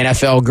an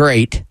NFL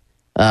great,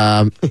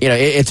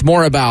 it's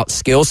more about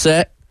skill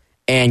set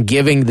and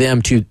giving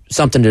them to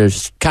something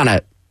to kind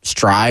of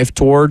strive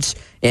towards,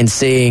 and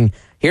seeing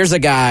here's a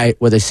guy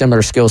with a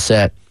similar skill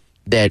set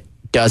that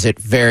does it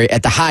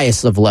at the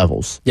highest of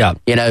levels. Yeah.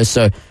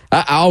 So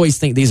I always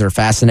think these are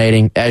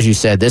fascinating. As you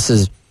said,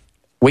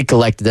 we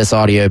collected this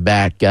audio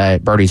back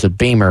at Birdies with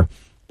Beamer,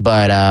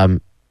 but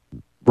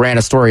ran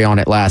a story on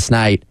it last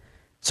night.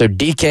 So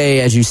DK,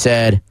 as you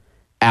said,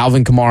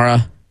 Alvin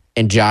Kamara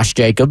and Josh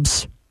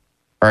Jacobs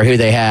are who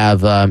they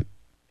have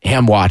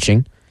him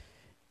watching.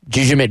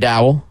 Juju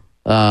McDowell,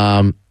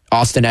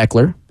 Austin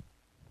Eckler.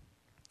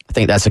 I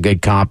think that's a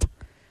good comp.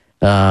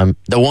 The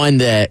one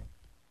that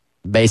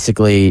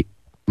basically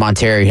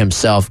Monterey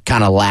himself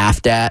kind of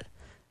laughed at,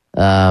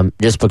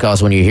 just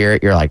because when you hear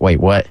it, you're like, wait,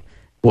 what?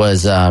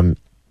 Was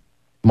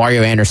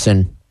Mario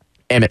Anderson,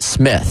 Emmitt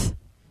Smith.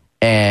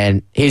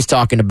 And he's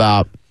talking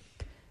about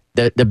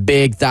the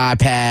big thigh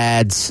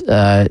pads,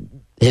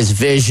 his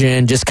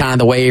vision, just kind of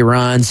the way he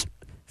runs,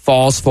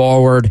 falls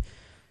forward.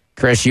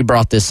 Chris, you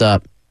brought this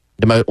up.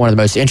 One of the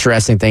most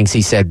interesting things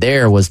he said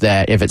there was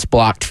that if it's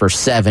blocked for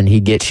 7, he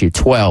gets you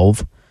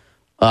 12.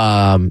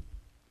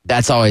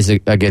 That's always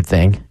a good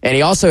thing. And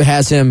he also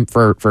has him,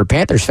 for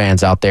Panthers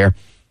fans out there,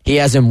 he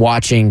has him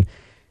watching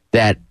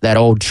that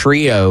old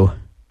trio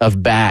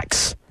of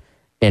backs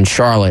in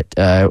Charlotte,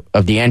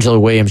 of D'Angelo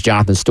Williams,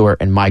 Jonathan Stewart,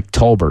 and Mike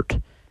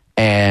Tolbert.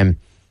 And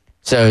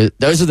so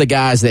those are the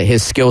guys that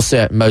his skill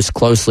set most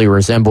closely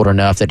resembled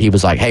enough that he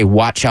was like, hey,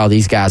 watch how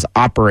these guys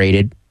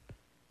operated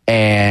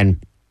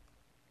and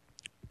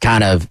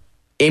kind of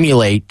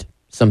emulate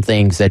some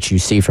things that you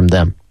see from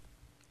them.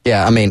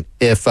 Yeah, I mean,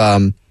 if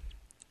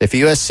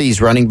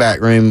USC's running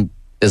back room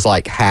is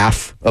like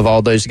half of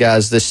all those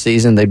guys this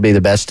season, they'd be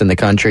the best in the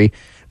country.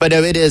 But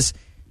no, it is.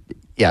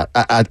 Yeah,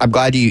 I'm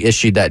glad you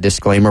issued that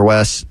disclaimer,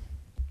 Wes,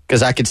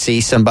 because I could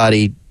see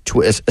somebody,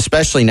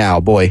 especially now,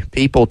 boy,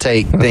 people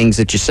take things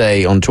that you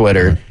say on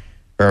Twitter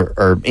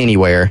or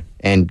anywhere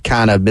and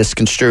kind of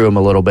misconstrue them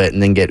a little bit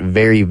and then get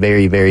very,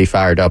 very, very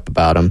fired up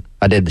about them.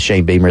 I did the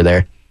Shane Beamer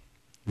there.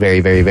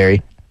 Very, very,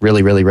 very,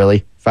 really, really,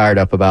 really fired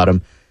up about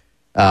him.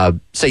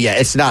 So, yeah,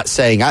 it's not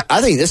saying,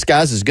 I think this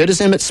guy's as good as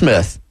Emmitt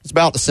Smith. It's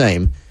about the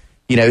same.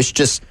 It's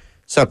just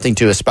something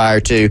to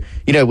aspire to.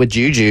 With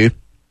Juju,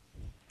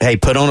 hey,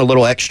 put on a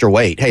little extra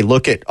weight. Hey,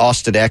 look at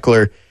Austin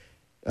Eckler,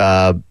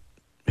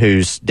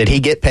 did he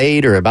get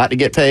paid or about to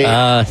get paid?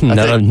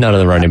 None of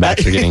the running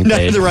backs are getting paid.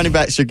 None of the running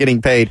backs are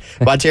getting paid.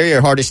 Monterey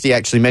Hardesty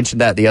actually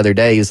mentioned that the other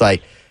day. He's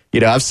like,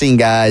 I've seen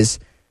guys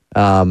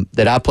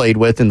that I played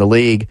with in the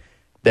league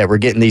that were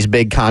getting these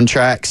big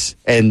contracts,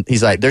 and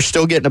he's like, they're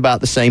still getting about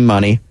the same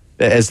money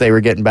as they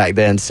were getting back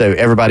then, so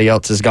everybody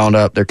else has gone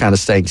up. They're kind of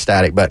staying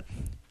static. But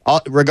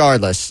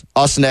regardless,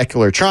 Austin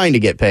Eckler trying to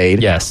get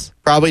paid. Yes.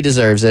 Probably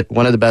deserves it.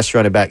 One of the best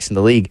running backs in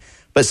the league.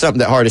 But something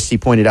that Hardesty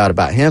pointed out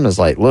about him is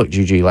like, look,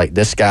 Juju, like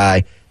this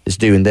guy is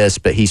doing this,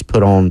 but he's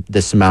put on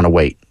this amount of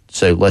weight.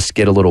 So let's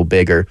get a little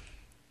bigger.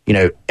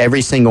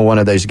 Every single one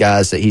of those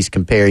guys that he's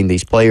comparing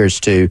these players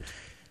to,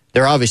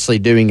 they're obviously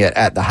doing it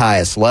at the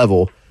highest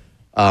level.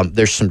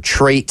 There's some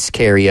traits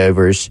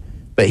carryovers,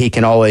 but he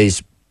can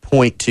always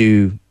point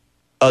to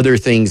other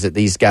things that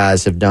these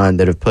guys have done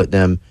that have put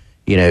them,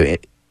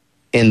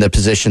 in the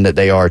position that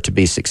they are to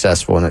be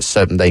successful, and it's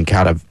something they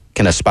kind of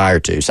can aspire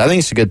to. So I think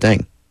it's a good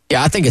thing.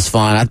 Yeah, I think it's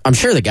fun. I'm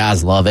sure the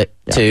guys love it,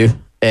 too,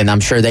 and I'm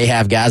sure they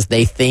have guys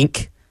they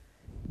think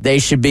they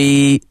should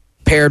be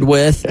paired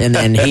with, and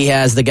then he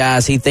has the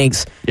guys he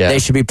thinks they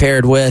should be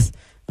paired with.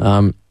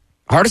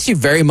 Hardesty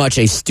very much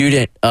a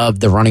student of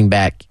the running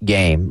back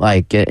game,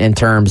 like in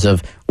terms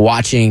of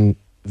watching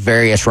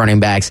various running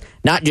backs,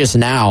 not just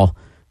now,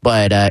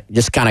 but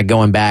just kind of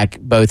going back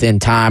both in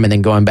time and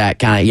then going back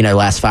kind of,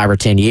 last 5 or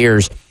 10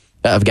 years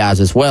of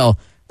guys as well,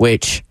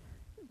 which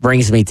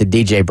brings me to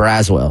DJ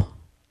Braswell.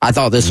 I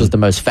thought this was the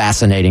most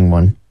fascinating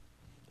one.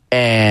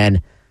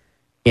 And,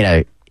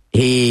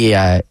 he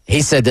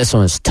said this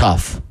one was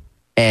tough.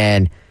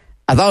 And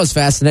I thought it was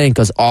fascinating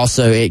because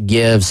also it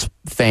gives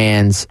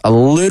fans a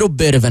little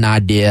bit of an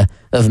idea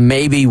of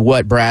maybe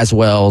what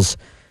Braswell's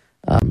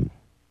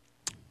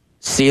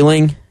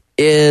ceiling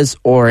is,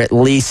 or at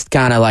least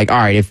kind of like, all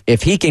right,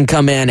 if he can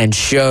come in and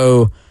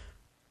show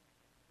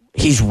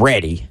he's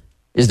ready,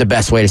 is the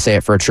best way to say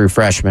it for a true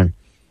freshman.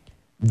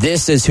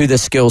 This is who the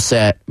skill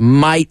set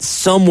might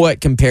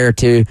somewhat compare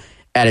to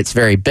at its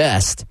very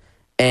best.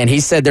 And he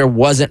said there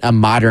wasn't a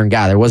modern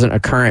guy. There wasn't a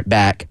current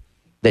back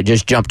that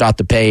just jumped off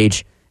the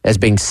page as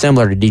being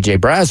similar to DJ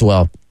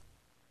Braswell.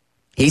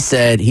 He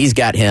said he's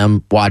got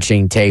him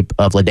watching tape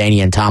of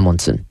LaDainian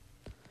Tomlinson.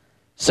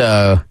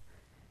 So,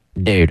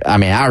 dude, I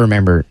mean, I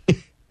remember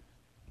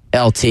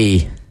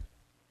LT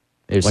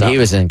when he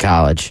was in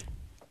college.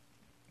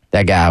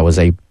 That guy was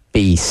a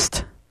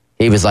beast.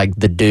 He was like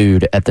the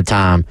dude at the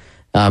time.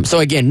 So,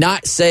 again,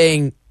 not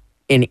saying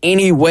in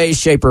any way,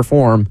 shape, or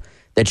form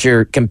that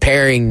you're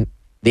comparing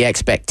the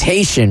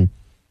expectation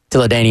to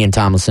LaDainian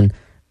Tomlinson,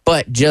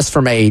 but just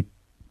from a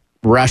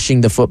rushing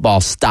the football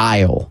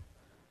style,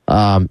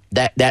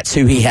 that's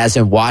who he has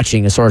him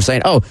watching, is sort of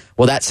saying, oh,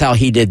 well, that's how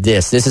he did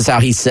this. This is how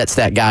he sets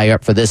that guy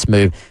up for this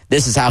move.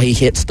 This is how he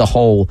hits the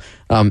hole.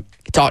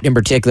 Talked in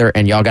particular,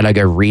 and y'all got to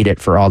go read it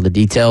for all the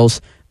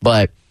details,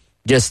 but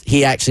just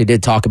he actually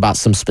did talk about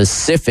some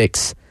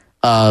specifics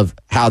of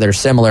how they're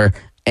similar,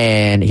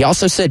 and he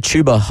also said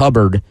Chuba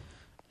Hubbard,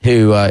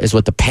 who is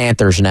with the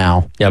Panthers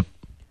now. Yep.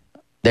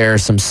 There are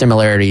some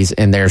similarities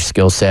in their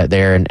skill set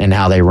there and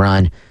how they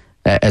run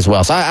as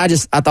well. So I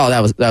thought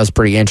that was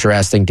pretty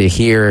interesting to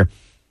hear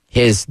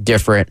his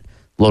different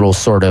little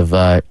sort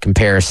of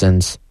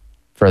comparisons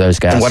for those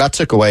guys. And what I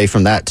took away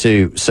from that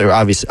too, so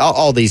obviously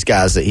all these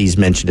guys that he's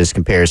mentioned as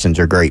comparisons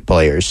are great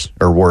players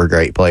or were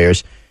great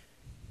players.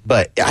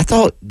 But I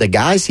thought the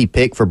guys he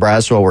picked for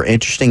Braswell were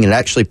interesting, and it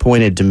actually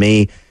pointed to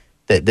me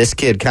that this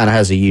kid kind of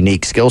has a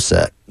unique skill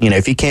set. You know,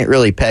 if you can't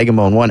really peg him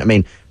on one, I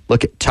mean,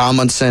 look at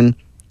Tomlinson,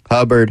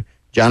 Hubbard,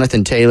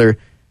 Jonathan Taylor.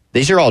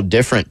 These are all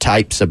different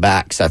types of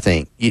backs, I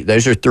think.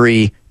 Those are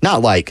three,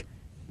 not like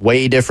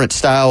way different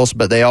styles,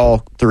 but they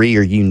all three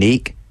are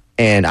unique.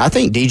 And I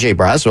think DJ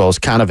Braswell is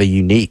kind of a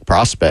unique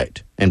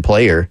prospect and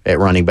player at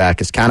running back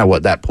is kind of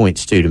what that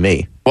points to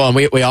me. Well,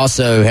 and we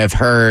also have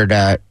heard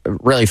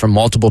really from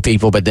multiple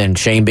people, but then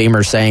Shane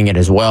Beamer saying it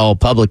as well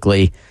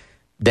publicly,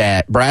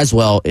 that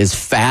Braswell is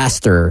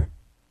faster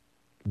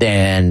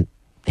than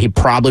he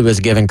probably was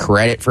given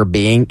credit for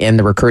being in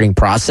the recruiting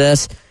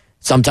process.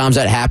 Sometimes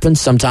that happens.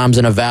 Sometimes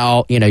in a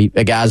Val,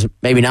 a guy's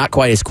maybe not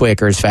quite as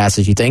quick or as fast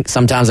as you think.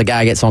 Sometimes a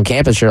guy gets on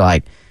campus, you're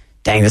like,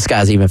 dang, this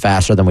guy's even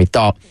faster than we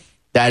thought.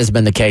 That has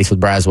been the case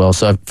with Braswell.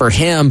 So for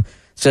him,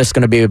 it's just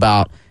going to be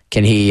about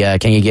can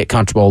he get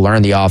comfortable,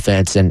 learn the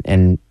offense,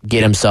 and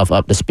get himself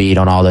up to speed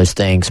on all those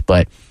things.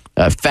 But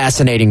a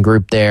fascinating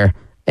group there,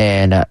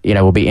 and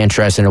will be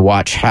interesting to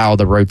watch how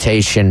the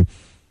rotation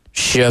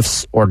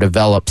shifts or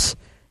develops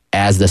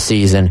as the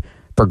season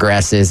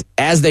progresses,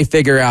 as they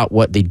figure out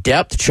what the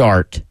depth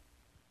chart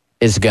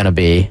is going to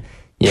be.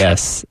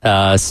 Yes.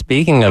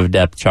 Speaking of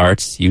depth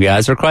charts, you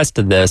guys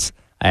requested this.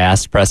 I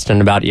asked Preston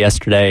about it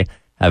yesterday.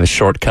 I have a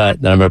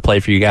shortcut that I'm going to play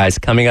for you guys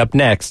coming up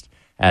next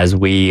as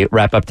we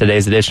wrap up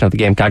today's edition of the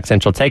Gamecock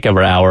Central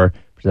Takeover Hour,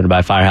 presented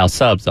by Firehouse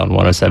Subs on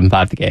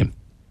 107.5 The Game.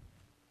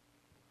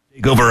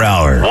 Takeover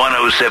Hour,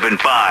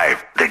 107.5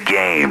 The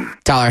Game.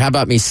 Tyler, how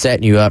about me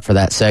setting you up for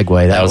that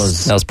segue? That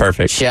was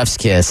perfect. Chef's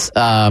kiss.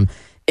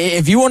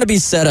 If you want to be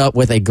set up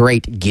with a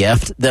great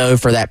gift, though,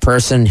 for that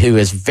person who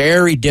is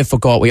very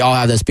difficult, we all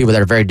have those people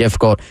that are very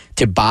difficult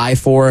to buy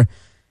for,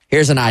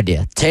 here's an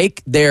idea.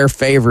 Take their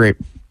favorite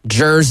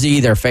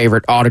jersey, their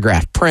favorite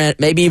autograph print,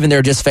 maybe even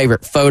their just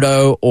favorite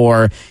photo,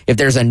 or if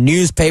there's a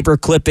newspaper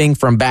clipping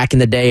from back in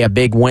the day, a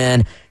big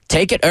win,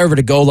 take it over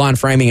to Goal Line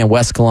Framing in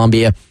West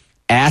Columbia.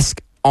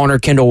 Ask owner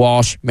Kendall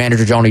Walsh,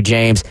 manager Joni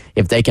James,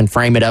 if they can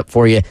frame it up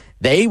for you.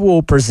 They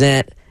will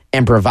present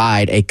and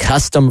provide a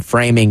custom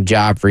framing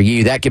job for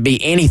you. That could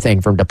be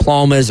anything from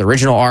diplomas,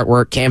 original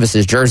artwork,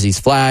 canvases, jerseys,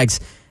 flags.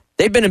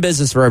 They've been in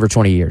business for over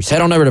 20 years.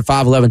 Head on over to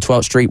 511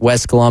 12th Street,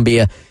 West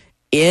Columbia.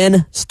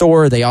 In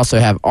store, they also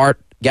have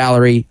art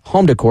gallery,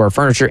 home decor,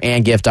 furniture,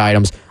 and gift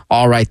items,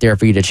 all right there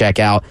for you to check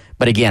out.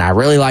 But again, I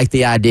really like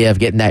the idea of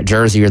getting that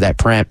jersey or that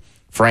print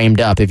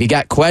framed up. If you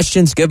got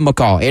questions, give them a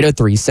call,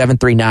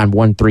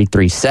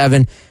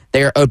 803-739-1337.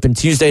 They are open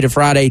Tuesday to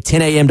Friday,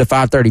 10 a.m. to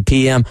 5:30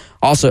 p.m.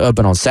 Also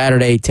open on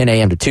Saturday, 10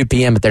 a.m. to 2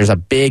 p.m. If there's a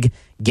big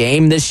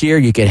game this year,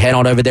 you could head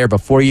on over there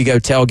before you go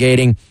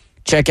tailgating,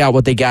 check out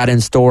what they got in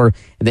store,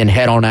 and then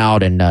head on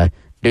out and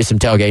do some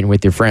tailgating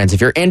with your friends. If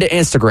you're into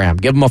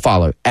Instagram, give them a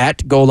follow,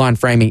 at Goal Line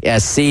Framing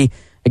SC.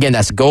 Again,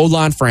 that's Goal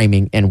Line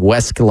Framing in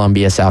West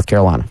Columbia, South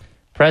Carolina.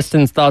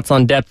 Preston's thoughts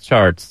on depth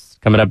charts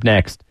coming up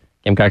next.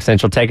 Gamecock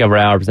Central Takeover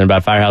Hour presented by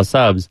Firehouse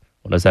Subs,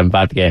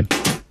 107.5 The Game.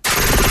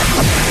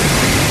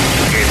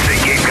 It's the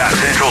Gamecock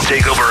Central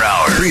Takeover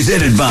Hour,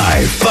 presented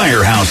by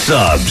Firehouse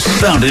Subs,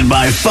 founded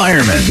by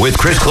firemen, with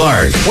Chris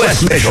Clark,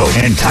 Wes Mitchell,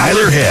 and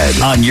Tyler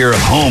Head on your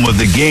home of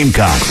the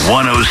Gamecocks,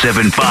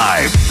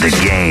 107.5 The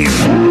Game.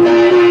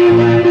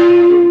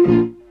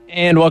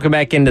 And welcome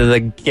back into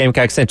the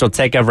Gamecock Central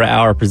Takeover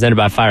Hour presented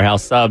by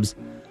Firehouse Subs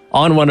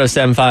on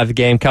 107.5 The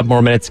Game. Couple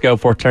more minutes to go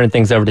before turning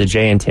things over to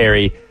Jay and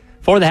Terry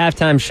for the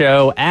halftime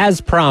show. As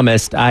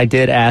promised, I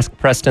did ask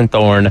Preston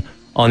Thorne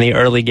on the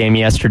early game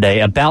yesterday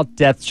about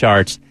depth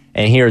charts,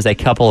 and here's a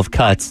couple of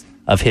cuts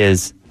of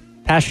his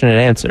Passionate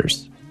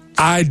answers.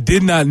 I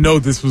did not know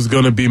this was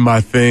going to be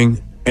my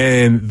thing.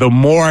 And the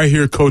more I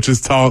hear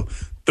coaches talk,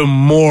 the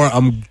more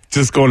I'm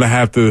just going to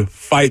have to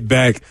fight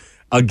back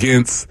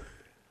against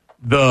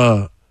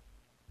the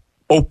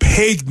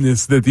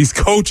opaqueness that these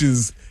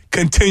coaches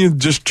continue to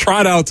just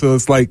trot out to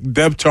us like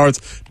depth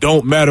charts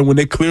don't matter when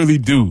they clearly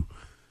do.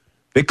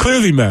 They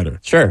clearly matter.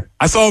 Sure.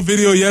 I saw a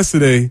video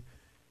yesterday,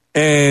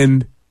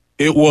 and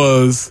it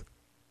was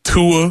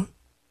Tua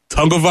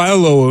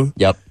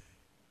Tagovailoa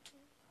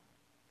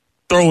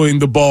throwing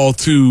the ball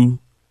to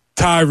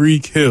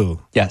Tyreek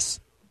Hill. Yes.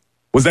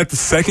 Was that the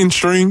second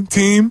string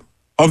team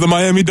of the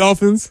Miami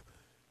Dolphins?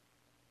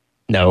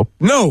 No.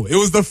 No, it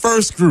was the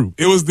first group.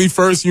 It was the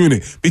first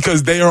unit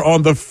because they are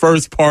on the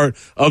first part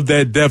of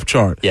that depth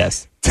chart.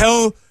 Yes.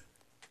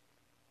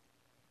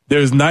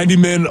 There's 90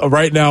 men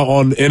right now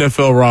on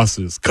NFL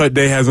rosters. Cut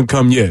day hasn't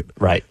come yet.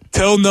 Right.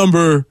 Tell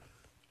number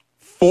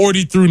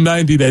 40 through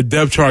 90 that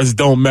depth charts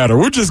don't matter.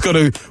 We're just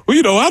going to,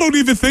 I don't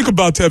even think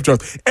about depth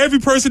charts. Every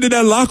person in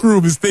that locker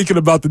room is thinking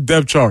about the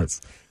depth charts.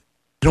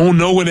 I don't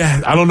know when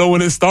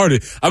it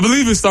started. I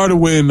believe it started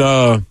when,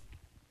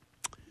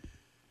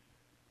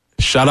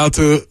 shout out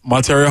to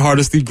Monterio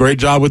Hardesty. Great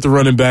job with the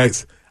running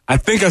backs. I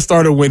think I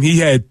started when he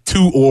had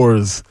 2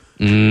 oars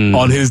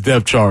on his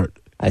depth chart.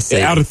 I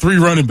see. Out of 3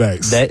 running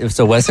backs.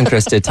 So Wes and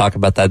Chris did talk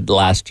about that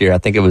last year. I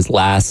think it was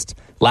last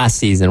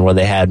season where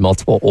they had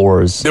multiple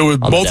oars. There were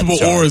multiple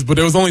oars, but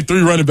there was only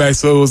 3 running backs,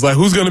 so it was like,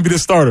 who's going to be the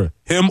starter?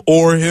 Him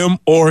or him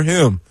or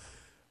him?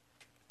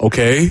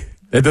 Okay,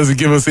 that doesn't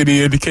give us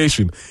any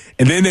indication.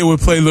 And then they would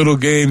play little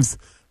games.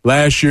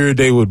 Last year,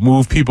 they would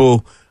move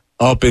people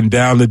up and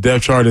down the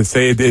depth chart and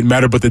say it didn't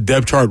matter, but the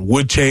depth chart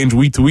would change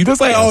week to week.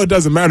 It's like, it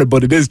doesn't matter,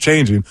 but it is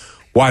changing.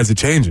 Why is it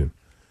changing?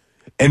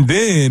 And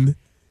then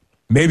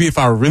maybe if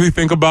I really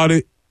think about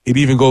it, it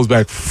even goes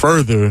back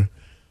further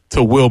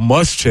to Will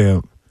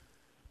Muschamp,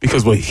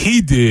 because what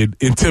he did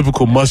in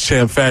typical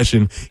Muschamp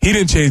fashion, he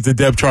didn't change the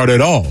depth chart at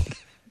all.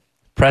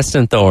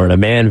 Preston Thorne, a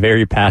man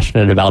very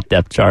passionate about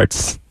depth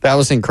charts. That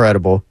was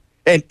incredible.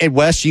 And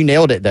Wes, you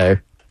nailed it, though,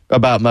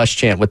 about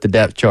Muschamp with the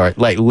depth chart.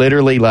 Like,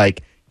 literally,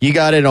 like, you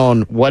got it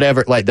on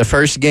whatever, like the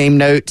first game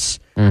notes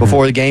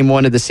before the game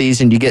 1 of the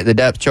season, you get the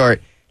depth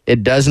chart.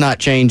 It does not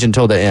change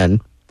until the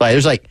end. Like,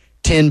 there's like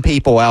 10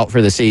 people out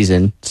for the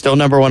season. Still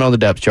number 1 on the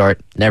depth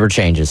chart. Never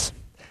changes.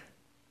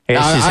 I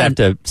just have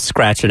to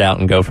scratch it out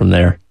and go from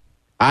there.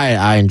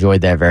 I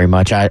enjoyed that very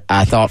much.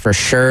 I thought for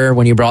sure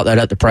when you brought that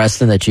up to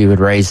Preston that you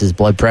would raise his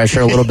blood pressure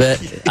a little bit.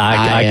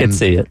 I could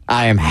see it.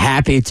 I am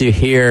happy to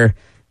hear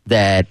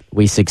that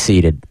we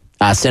succeeded.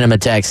 I sent him a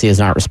text. He has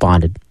not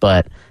responded.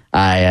 But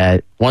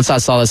once I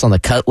saw this on the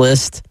cut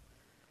list,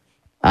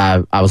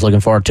 I was looking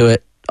forward to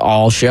it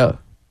all show.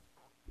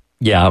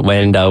 Yeah,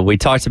 when we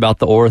talked about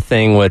the Orr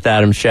thing with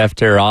Adam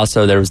Schefter,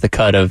 also there was the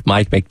cut of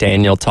Mike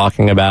McDaniel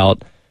talking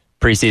about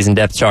preseason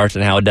depth charts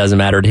and how it doesn't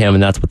matter to him,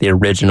 and that's what the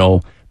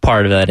original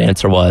part of that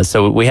answer was.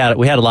 So we had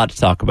a lot to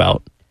talk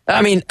about.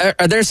 I mean,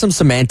 are there some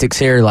semantics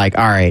here? Like,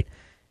 all right,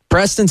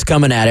 Preston's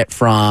coming at it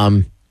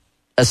from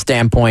a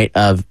standpoint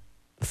of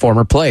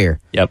former player.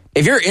 Yep.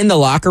 If you're in the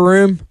locker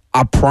room,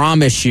 I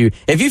promise you,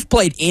 if you've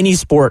played any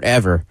sport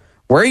ever,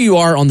 where you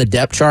are on the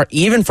depth chart,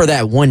 even for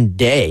that one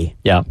day,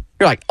 you're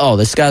like, oh,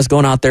 this guy's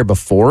going out there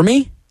before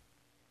me?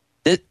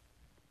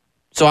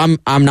 So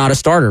I'm not a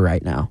starter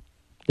right now.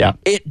 Yeah.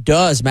 It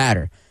does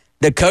matter.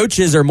 The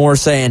coaches are more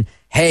saying,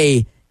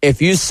 hey,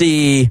 if you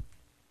see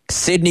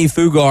Sidney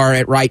Fugar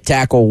at right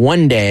tackle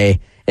one day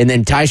and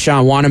then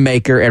Tyshawn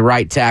Wanamaker at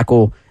right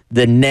tackle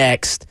the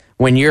next,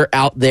 when you're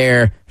out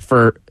there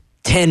for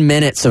 10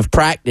 minutes of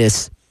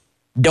practice,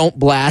 don't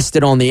blast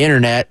it on the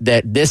internet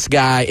that this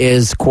guy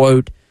is,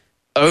 quote,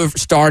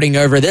 starting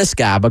over this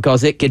guy,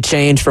 because it could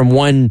change from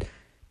one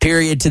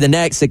period to the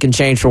next. It can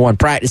change from one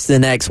practice to the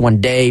next,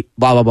 one day,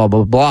 blah, blah, blah,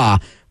 blah, blah.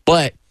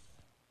 But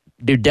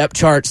do depth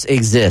charts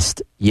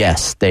exist?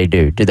 Yes, they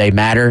do. Do they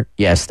matter?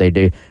 Yes, they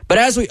do. But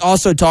as we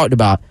also talked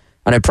about,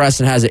 I know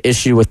Preston has an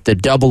issue with the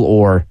double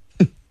or.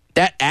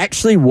 That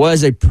actually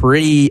was a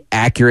pretty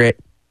accurate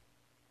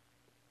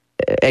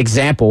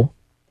example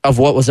of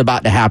what was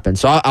about to happen.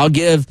 So I'll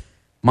give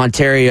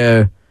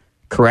Monterio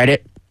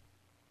credit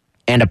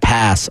and a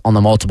pass on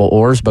the multiple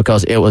ors,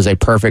 because it was a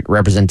perfect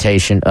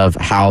representation of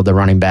how the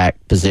running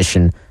back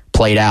position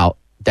played out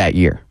that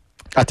year.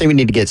 I think we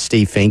need to get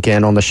Steve Fink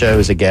in on the show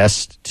as a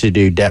guest to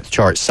do depth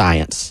chart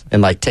science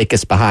and like take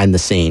us behind the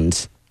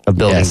scenes of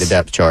building the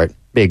depth chart.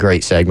 Be a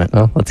great segment.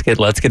 Well, let's get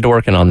to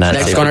working on that.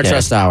 Next on our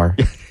Trust Hour.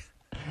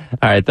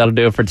 All right, that'll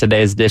do it for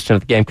today's edition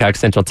of the Gamecock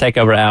Central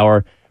Takeover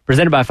Hour,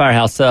 presented by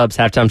Firehouse Subs.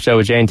 Halftime show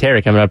with Jay and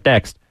Terry coming up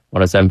next.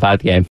 107.5 The Game.